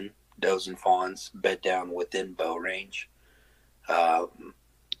 11 does and fawns bed down within bow range,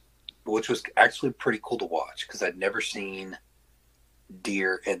 which was actually pretty cool to watch because I'd never seen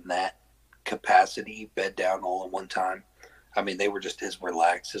deer in that capacity bed down all at one time. I mean, they were just as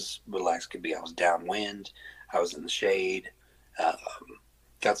relaxed could be. I was downwind. I was in the shade.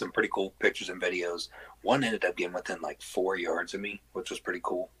 Got some pretty cool pictures and videos. One ended up getting within like 4 yards of me, which was pretty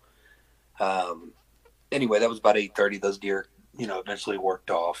cool. Anyway, that was about 8:30. Those deer, eventually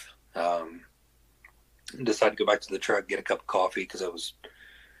worked off. Decided to go back to the truck, get a cup of coffee because I was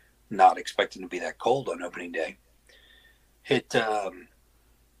not expecting to be that cold on opening day. Hit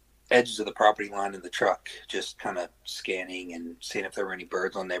edges of the property line in the truck, just kind of scanning and seeing if there were any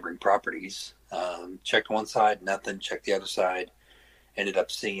birds on neighboring properties. Checked one side, nothing. Checked the other side. Ended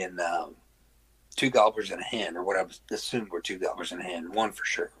up seeing 2 gobblers and a hen, or what I assumed were 2 gobblers and a hen, one for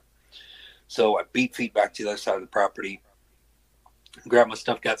sure. So I beat feet back to the other side of the property, grabbed my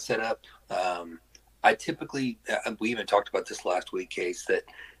stuff, got set up. I typically, we even talked about this last week, Case, that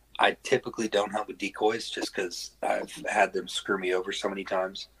I typically don't hunt with decoys just because I've had them screw me over so many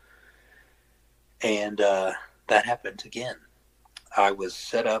times. And that happened again. I was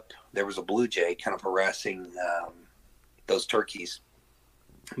set up. There was a blue jay kind of harassing those turkeys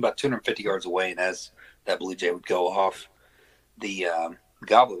about 250 yards away. And as that blue jay would go off, the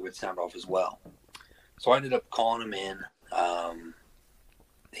gobbler would sound off as well. So I ended up calling him in.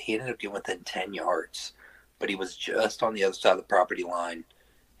 He ended up getting within 10 yards, but he was just on the other side of the property line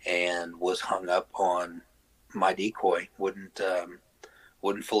and was hung up on my decoy. Wouldn't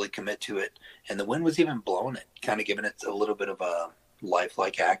fully commit to it. And the wind was even blowing it, kind of giving it a little bit of a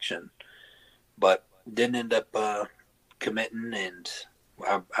lifelike action, but didn't end up committing. And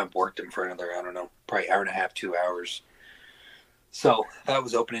I've worked him for another, probably hour and a half, 2 hours. So that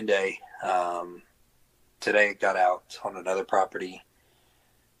was opening day. today I got out on another property,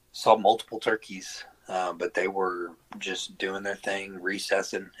 saw multiple turkeys, but they were just doing their thing,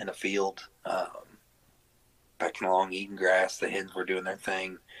 recessing in a field, pecking along, eating grass. The hens were doing their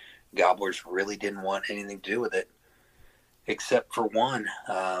thing. Gobblers really didn't want anything to do with it, except for one.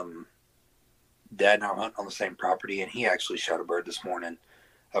 Dad and I were hunting on the same property, and he actually shot a bird this morning,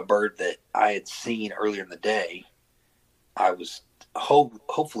 a bird that I had seen earlier in the day. I was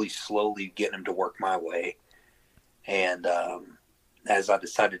hopefully slowly getting him to work my way, and as I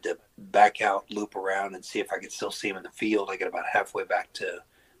decided to back out, loop around, and see if I could still see him in the field, I got about halfway back to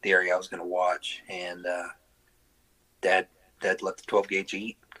the area I was going to watch, and Dad let the 12 gauge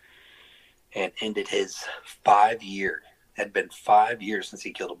eat and ended his 5 year. Had been 5 years since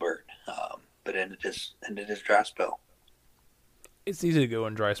he killed a bird, but ended his dry spell. It's easy to go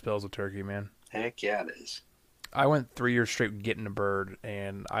in dry spells with turkey, man. Heck yeah, it is. I went 3 years straight getting a bird,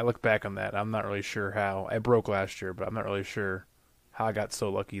 and I look back on that. I'm not really sure how. I broke last year, but I'm not really sure how I got so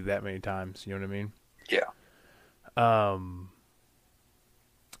lucky that many times. You know what I mean? Yeah. I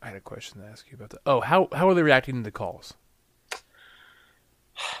had a question to ask you about that. Oh, how are they reacting to the calls?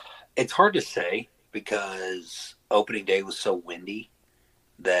 It's hard to say because opening day was so windy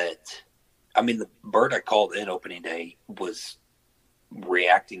that, I mean, the bird I called in opening day was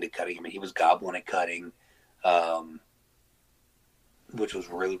reacting to cutting. I mean, he was gobbling and cutting, which was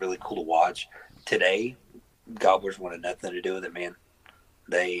really, really cool to watch. Today, gobblers wanted nothing to do with it, man.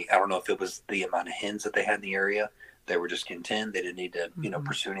 I don't know if it was the amount of hens that they had in the area. They were just content. They didn't need to,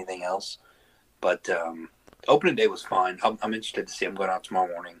 pursue anything else. But opening day was fine. I'm interested to see him going out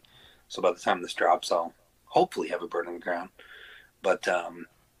tomorrow morning. So by the time this drops, I'll hopefully have a bird on the ground. But,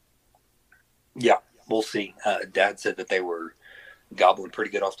 yeah, we'll see. Dad said that they were gobbling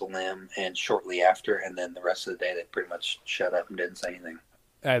pretty good off the limb, and shortly after, and then the rest of the day, they pretty much shut up and didn't say anything.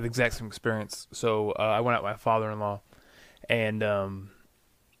 I had the exact same experience. So I went out with my father-in-law, and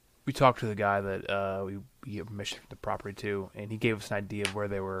we talked to the guy that we get permission for the property to, and he gave us an idea of where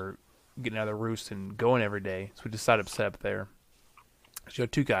they were getting out of the roost and going every day. So we decided to set up there. So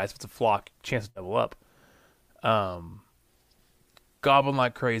 2 guys, if it's a flock, chance to double up. Gobbling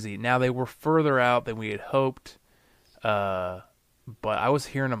like crazy. Now they were further out than we had hoped, but I was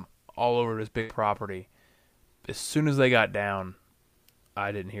hearing them all over this big property. As soon as they got down,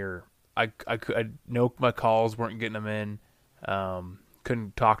 I didn't hear. I know my calls weren't getting them in.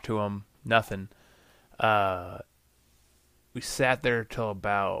 Couldn't talk to them. Nothing. We sat there till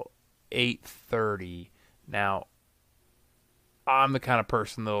about 8:30. Now, I'm the kind of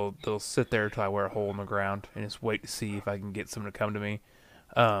person they'll sit there till I wear a hole in the ground and just wait to see if I can get someone to come to me.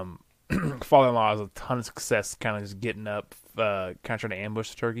 Father-in-law has a ton of success kind of just getting up, kind of trying to ambush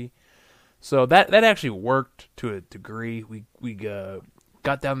the turkey. So that actually worked to a degree. We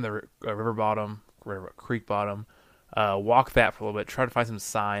got down the creek bottom, walked that for a little bit, tried to find some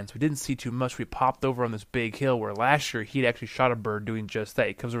signs. We didn't see too much. We popped over on this big hill where last year he'd actually shot a bird doing just that.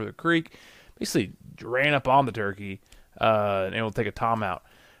 He comes over the creek, basically ran up on the turkey, and able to take a tom out.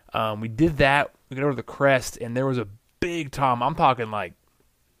 We did that. We got over the crest, and there was a big tom. I'm talking like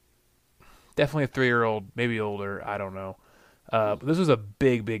definitely a 3-year-old, maybe older. I don't know. But this was a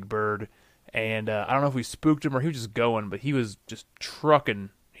big, big bird. And I don't know if we spooked him or he was just going, but he was just trucking.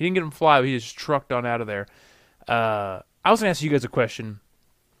 He didn't get him fly, but he just trucked on out of there. I was going to ask you guys a question.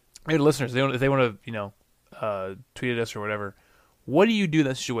 Maybe the listeners, if they want to, tweet at us or whatever. What do you do in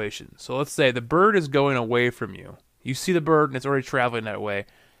that situation? So let's say the bird is going away from you. You see the bird and it's already traveling that way.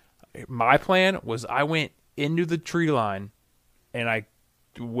 My plan was I went into the tree line and I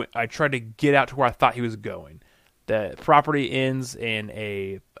tried to get out to where I thought he was going. The property ends in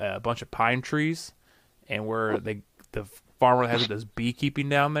a bunch of pine trees, and where the farmer does beekeeping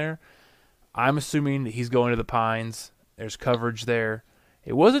down there. I'm assuming that he's going to the pines. There's coverage there.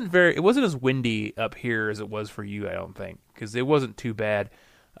 It wasn't as windy up here as it was for you, I don't think, because it wasn't too bad.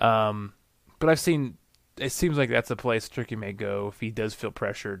 But I've seen. It seems like that's a place turkey may go if he does feel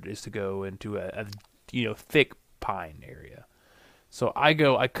pressured, is to go into a thick pine area. So I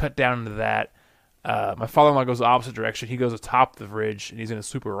cut down into that. My father-in-law goes the opposite direction. He goes atop the ridge, and he's going to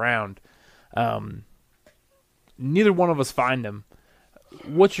swoop around. Neither one of us find him.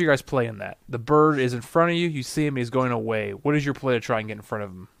 What's your guys' play in that? The bird is in front of you. You see him. He's going away. What is your play to try and get in front of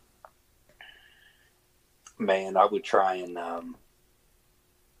him? Man, I would try and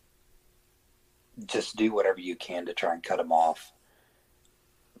just do whatever you can to try and cut him off.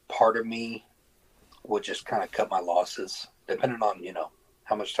 Part of me would just kind of cut my losses, depending on,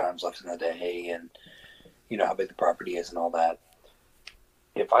 how much time's left in the day and, how big the property is and all that.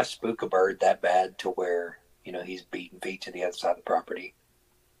 If I spook a bird that bad to where, he's beating feet to the other side of the property,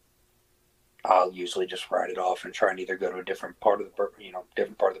 I'll usually just write it off and try and either go to a different part of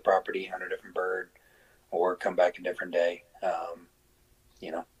different part of the property, hunt a different bird, or come back a different day.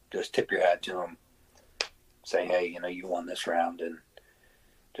 Just tip your hat to them, say, hey, you won this round, and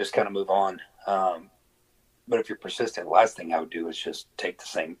just kind of move on. But if you're persistent, the last thing I would do is just take the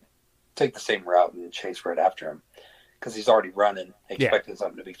same route and chase right after him, because he's already running, expecting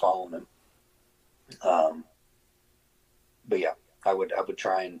something to be following him. But yeah, I would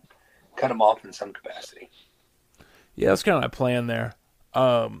try and cut him off in some capacity. Yeah, that's kind of my plan there.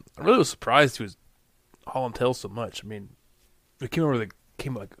 I really was surprised he was hauling tail so much. I mean, we came over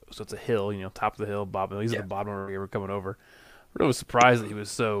so it's a hill, top of the hill, bottom. He's at the bottom where we were coming over. I really was surprised that he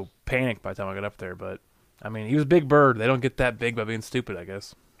was so panicked by the time I got up there. But I mean, he was a big bird. They don't get that big by being stupid, I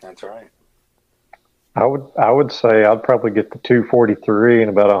guess. That's right. I would say I'd probably get the 243 and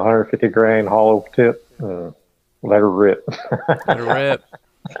about 150 grain hollow tip. Let her rip. Let her rip.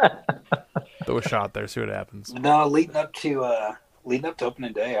 Throw a shot there, see what happens. No, leading up to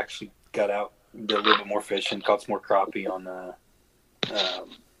opening day, I actually got out, did a little bit more fishing, caught some more crappie on a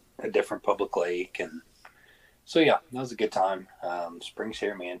different public lake, and so yeah, that was a good time. Spring's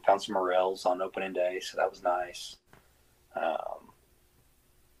here, man. Found some morels on opening day, so that was nice. Now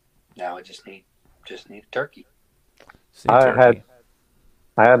I just need a turkey. I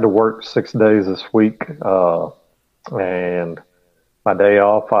had to work 6 days this week, and my day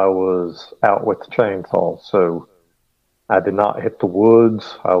off I was out with the chainsaw, so I did not hit the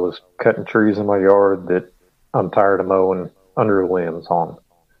woods. I was cutting trees in my yard that I'm tired of mowing under limbs on.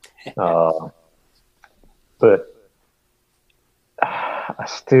 But I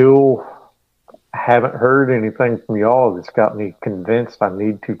still haven't heard anything from y'all that's got me convinced I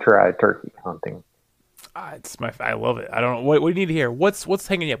need to try turkey hunting. I love it. I don't know. What do you need to hear? What's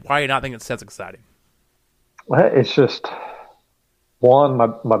hanging you up? Why are you not thinking it sounds exciting? It's just, one,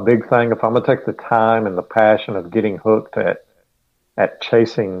 my big thing, if I'm going to take the time and the passion of getting hooked at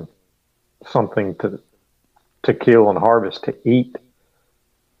chasing something to kill and harvest to eat,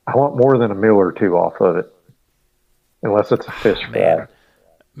 I want more than a meal or two off of it, unless it's a fish fry.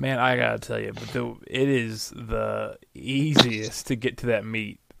 Man, I gotta tell you, it is the easiest to get to that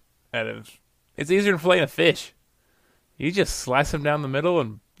meat. It's easier than filleting a fish. You just slice them down the middle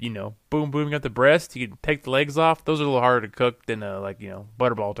and, boom, boom, you got the breast. You can take the legs off. Those are a little harder to cook than,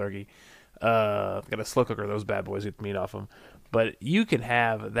 butterball turkey. Got a slow cooker, those bad boys get the meat off them. But you can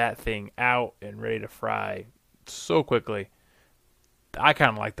have that thing out and ready to fry so quickly. I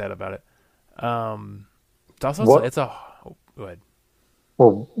kind of like that about it. It's also, go ahead.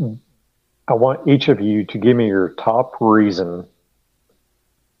 Well, I want each of you to give me your top reason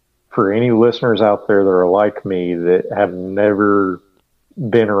for any listeners out there that are like me that have never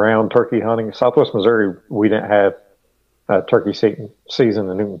been around turkey hunting. Southwest Missouri, we didn't have turkey season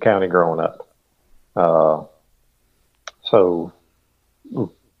in Newton County growing up. So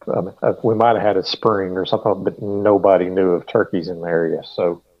we might have had a spring or something, but nobody knew of turkeys in the area.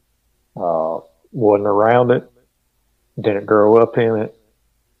 So wasn't around it, didn't grow up in it,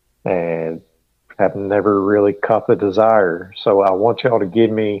 and have never really caught the desire. So I want y'all to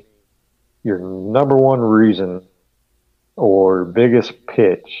give me your number one reason or biggest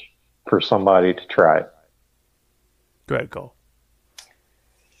pitch for somebody to try it. Go ahead, Cole.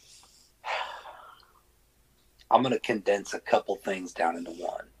 I'm going to condense a couple things down into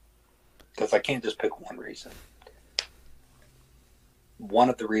one, because I can't just pick one reason. One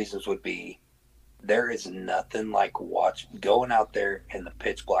of the reasons would be there is nothing like going out there in the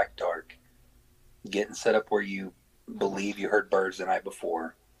pitch black dark, getting set up where you believe you heard birds the night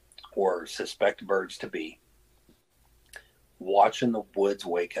before or suspect birds to be, watching the woods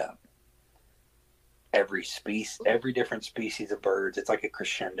wake up. Every different species of birds, it's like a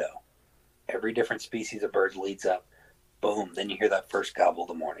crescendo. Every different species of birds leads up. Boom. Then you hear that first gobble of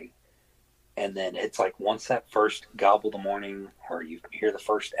the morning. And then it's like once that first gobble of the morning, or you hear the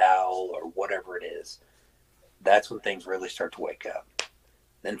first owl or whatever it is, that's when things really start to wake up.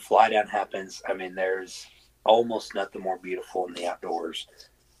 Then fly down happens. I mean, there's almost nothing more beautiful in the outdoors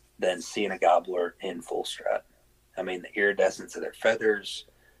than seeing a gobbler in full strut. I mean, the iridescence of their feathers,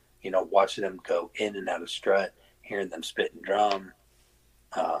 watching them go in and out of strut, hearing them spit and drum.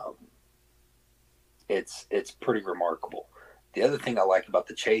 It's pretty remarkable. The other thing I like about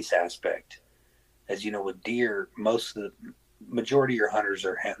the chase aspect, as you know, with deer, majority of your hunters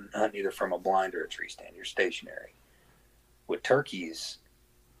are hunting either from a blind or a tree stand. You're stationary. With turkeys,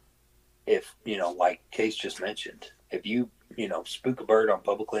 if, like Case just mentioned, if you, spook a bird on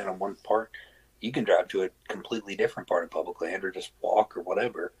public land on one part, you can drive to a completely different part of public land or just walk or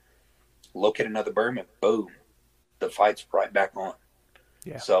whatever, look at another bird and boom, the fight's right back on.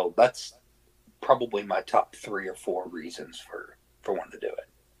 Yeah. So that's probably my top 3 or 4 reasons for wanting to do it.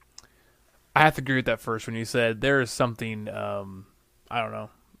 I have to agree with that first when you said there is something, I don't know,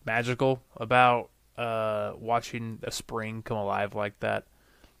 magical about watching a spring come alive like that.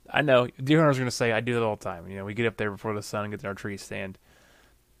 I know deer hunters are going to say I do that all the time. We get up there before the sun and get in our tree stand.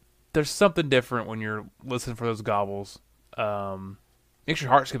 There's something different when you're listening for those gobbles. Makes your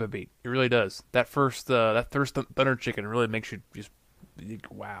heart skip a beat. It really does. That first thunder chicken really makes you just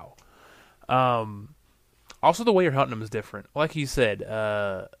wow. Also, the way you're hunting them is different. Like you said,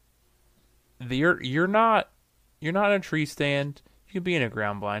 you're not in a tree stand. You can be in a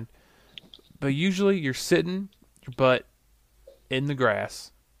ground blind, but usually you're sitting your butt in the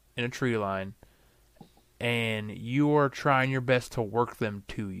grass in a tree line, and you are trying your best to work them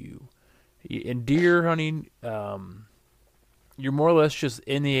to you. In deer hunting, you're more or less just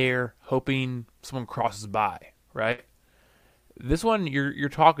in the air hoping someone crosses by, right? This one, you're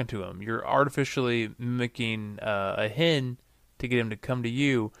talking to them. You're artificially mimicking a hen to get him to come to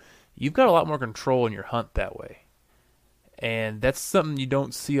you. You've got a lot more control in your hunt that way, and that's something you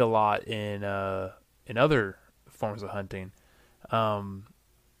don't see a lot in other forms of hunting.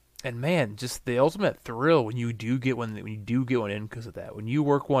 And man, just the ultimate thrill when you do get one in because of that. When you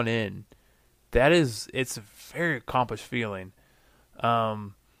work one in, it's a very accomplished feeling.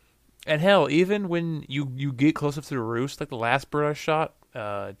 And hell, even when you get close up to the roost, like the last bird I shot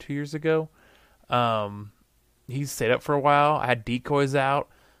 2 years ago, he stayed up for a while. I had decoys out.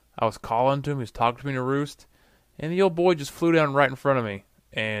 I was calling to him. He was talking to me in a roost, and the old boy just flew down right in front of me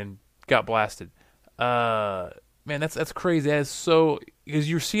and got blasted. Man, that's crazy. That is so, because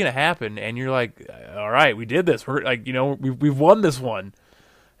you're seeing it happen, and you're like, all right, we did this. We're like, we've won this one,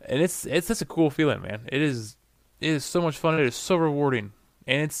 and it's just a cool feeling, man. It is so much fun. It is so rewarding,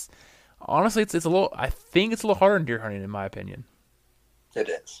 and it's honestly it's a little. I think it's a little harder in deer hunting, in my opinion. It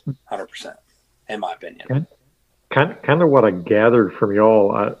is 100%, in my opinion. Kind of what I gathered from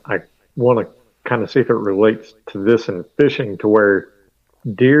y'all. I want to kind of see if it relates to this in fishing, to where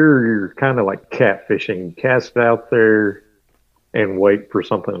deer, you're kind of like catfishing. You cast it out there and wait for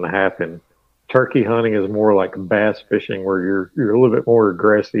something to happen. Turkey hunting is more like bass fishing, where you're a little bit more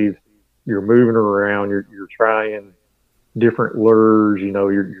aggressive. You're moving around. You're trying different lures.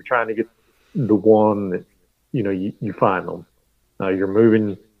 You're trying to get the one that you find them. You're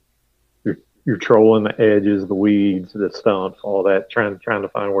moving. You're trolling the edges, the weeds, the stumps, all that, trying to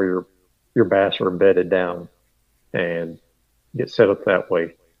find where your bass are bedded down and get set up that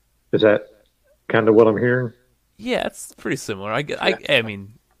way. Is that kind of what I'm hearing? Yeah, it's pretty similar. I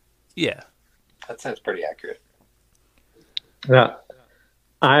mean, yeah. That sounds pretty accurate. Now,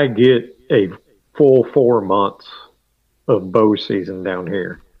 I get a full 4 months of bow season down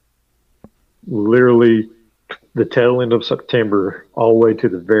here. Literally the tail end of September all the way to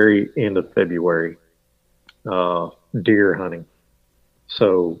the very end of February, deer hunting.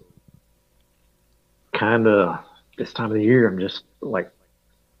 So kind of this time of the year, I'm just like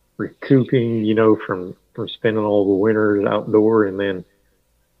recouping, from spending all the winters outdoor, and then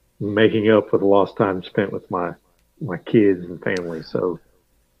making up with lost time spent with my kids and family. So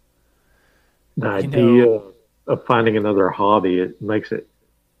the idea of finding another hobby, it makes it,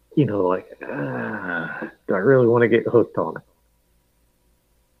 like, do I really want to get hooked on it?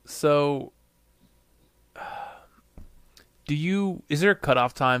 So, is there a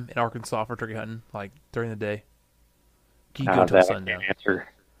cutoff time in Arkansas for turkey hunting, like during the day? Can you go until sundown?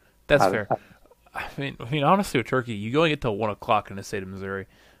 That's fair. I mean, honestly, with turkey, you only get till 1 o'clock in the state of Missouri.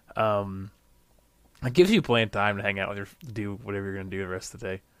 It gives you plenty of time to hang out do whatever you're going to do the rest of the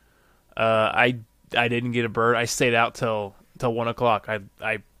day. I didn't get a bird. I stayed out till 1 o'clock. I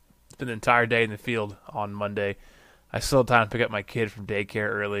spent the entire day in the field on Monday. I still had time to pick up my kid from daycare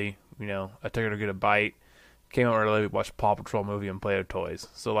early. I took her to get a bite. Came home early, we watched Paw Patrol movie and played with toys.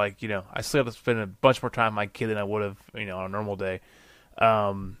 So, I still have to spend a bunch more time with my kid than I would have, on a normal day.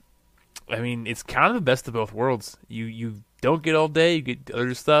 I mean, it's kind of the best of both worlds. You don't get all day, you get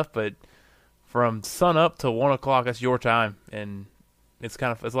other stuff, but from sun up to 1 o'clock, that's your time, and it's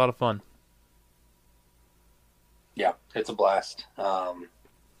a lot of fun. Yeah, it's a blast. Yeah,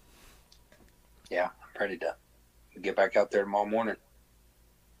 I'm ready to get back out there tomorrow morning.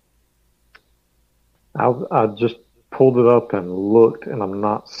 I just pulled it up and looked, and I'm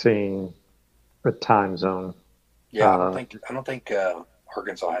not seeing a time zone. Yeah, I don't think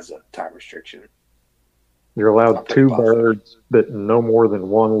Arkansas has a time restriction. You're allowed 2 birds, but no more than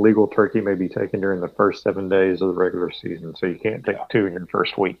 1 legal turkey may be taken during the first 7 days of the regular season. So you can't take 2 in your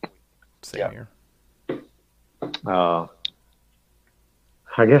first week. Same here. I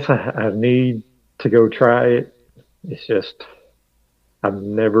guess I need to go try it. It's just I've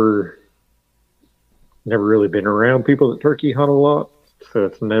never never really been around people that turkey hunt a lot, so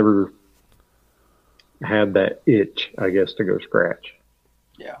it's never had that itch, I guess, to go scratch.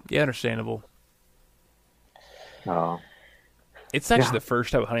 Yeah, understandable. Uh, It's actually the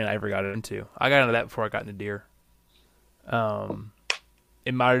first type of hunting I ever got into. I got into that before I got into deer.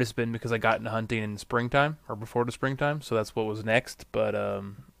 It might have just been because I got into hunting in springtime or before the springtime, so that's what was next. But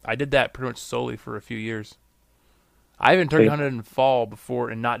I did that pretty much solely for a few years. I even turkey hunted in fall before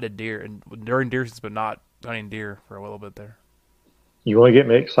and not did deer, and during deer season, but not hunting deer for a little bit there. you want to get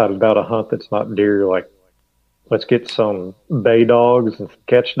me excited about a hunt that's not deer, like let's get some bay dogs and some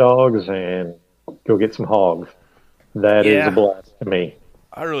catch dogs and go get some hogs. That is a blast to me.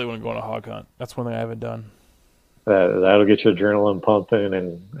 I really want to go on a hog hunt. That's one thing I haven't done. That'll get your adrenaline pumping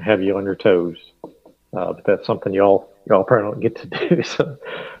and have you on your toes. But that's something y'all probably don't get to do. So,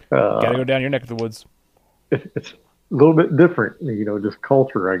 gotta go down your neck of the woods. It's a little bit different, just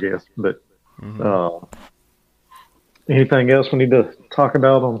culture, I guess. But anything else we need to talk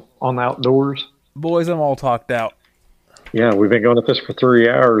about on the outdoors? Boys, I'm all talked out. Yeah, we've been going at this for 3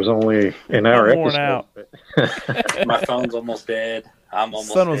 hours, only an hour I'm worn episode. out. My phone's almost dead. I'm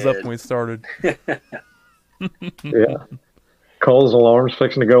almost Sun was dead. up when we started. Yeah. Cole's alarm's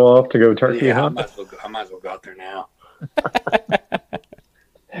fixing to go off to go turkey Yeah, hunt. I might as well go out there now.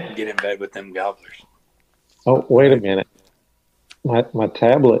 Get in bed with them gobblers. Oh, wait a minute. My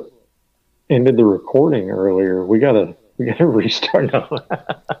tablet ended the recording earlier. We gotta restart now.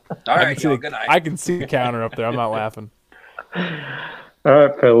 All right, y'all, good night. I can see the counter up there. I'm not laughing. All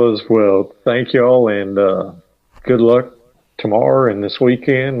right, fellas. Well, thank y'all, and good luck tomorrow and this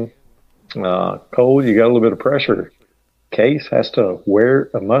weekend. Cole, you got a little bit of pressure. Case has to wear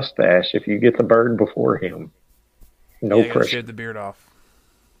a mustache if you get the bird before him. No pressure. Shave the beard off.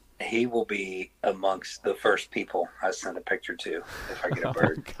 He will be amongst the first people I send a picture to if I get a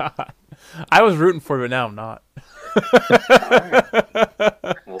bird. God, I was rooting for you, but now I'm not.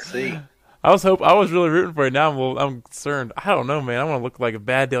 Right. We'll see. I was really rooting for you. Now I'm concerned. I don't know, man. I want to look like a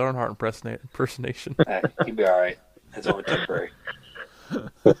bad Dale Earnhardt impersonation. Hey, he'll be all right. It's only temporary.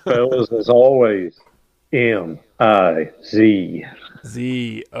 Fellas, as always, MIZ.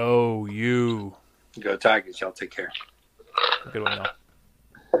 ZOU. Go Tigers. Y'all take care. Good one, y'all.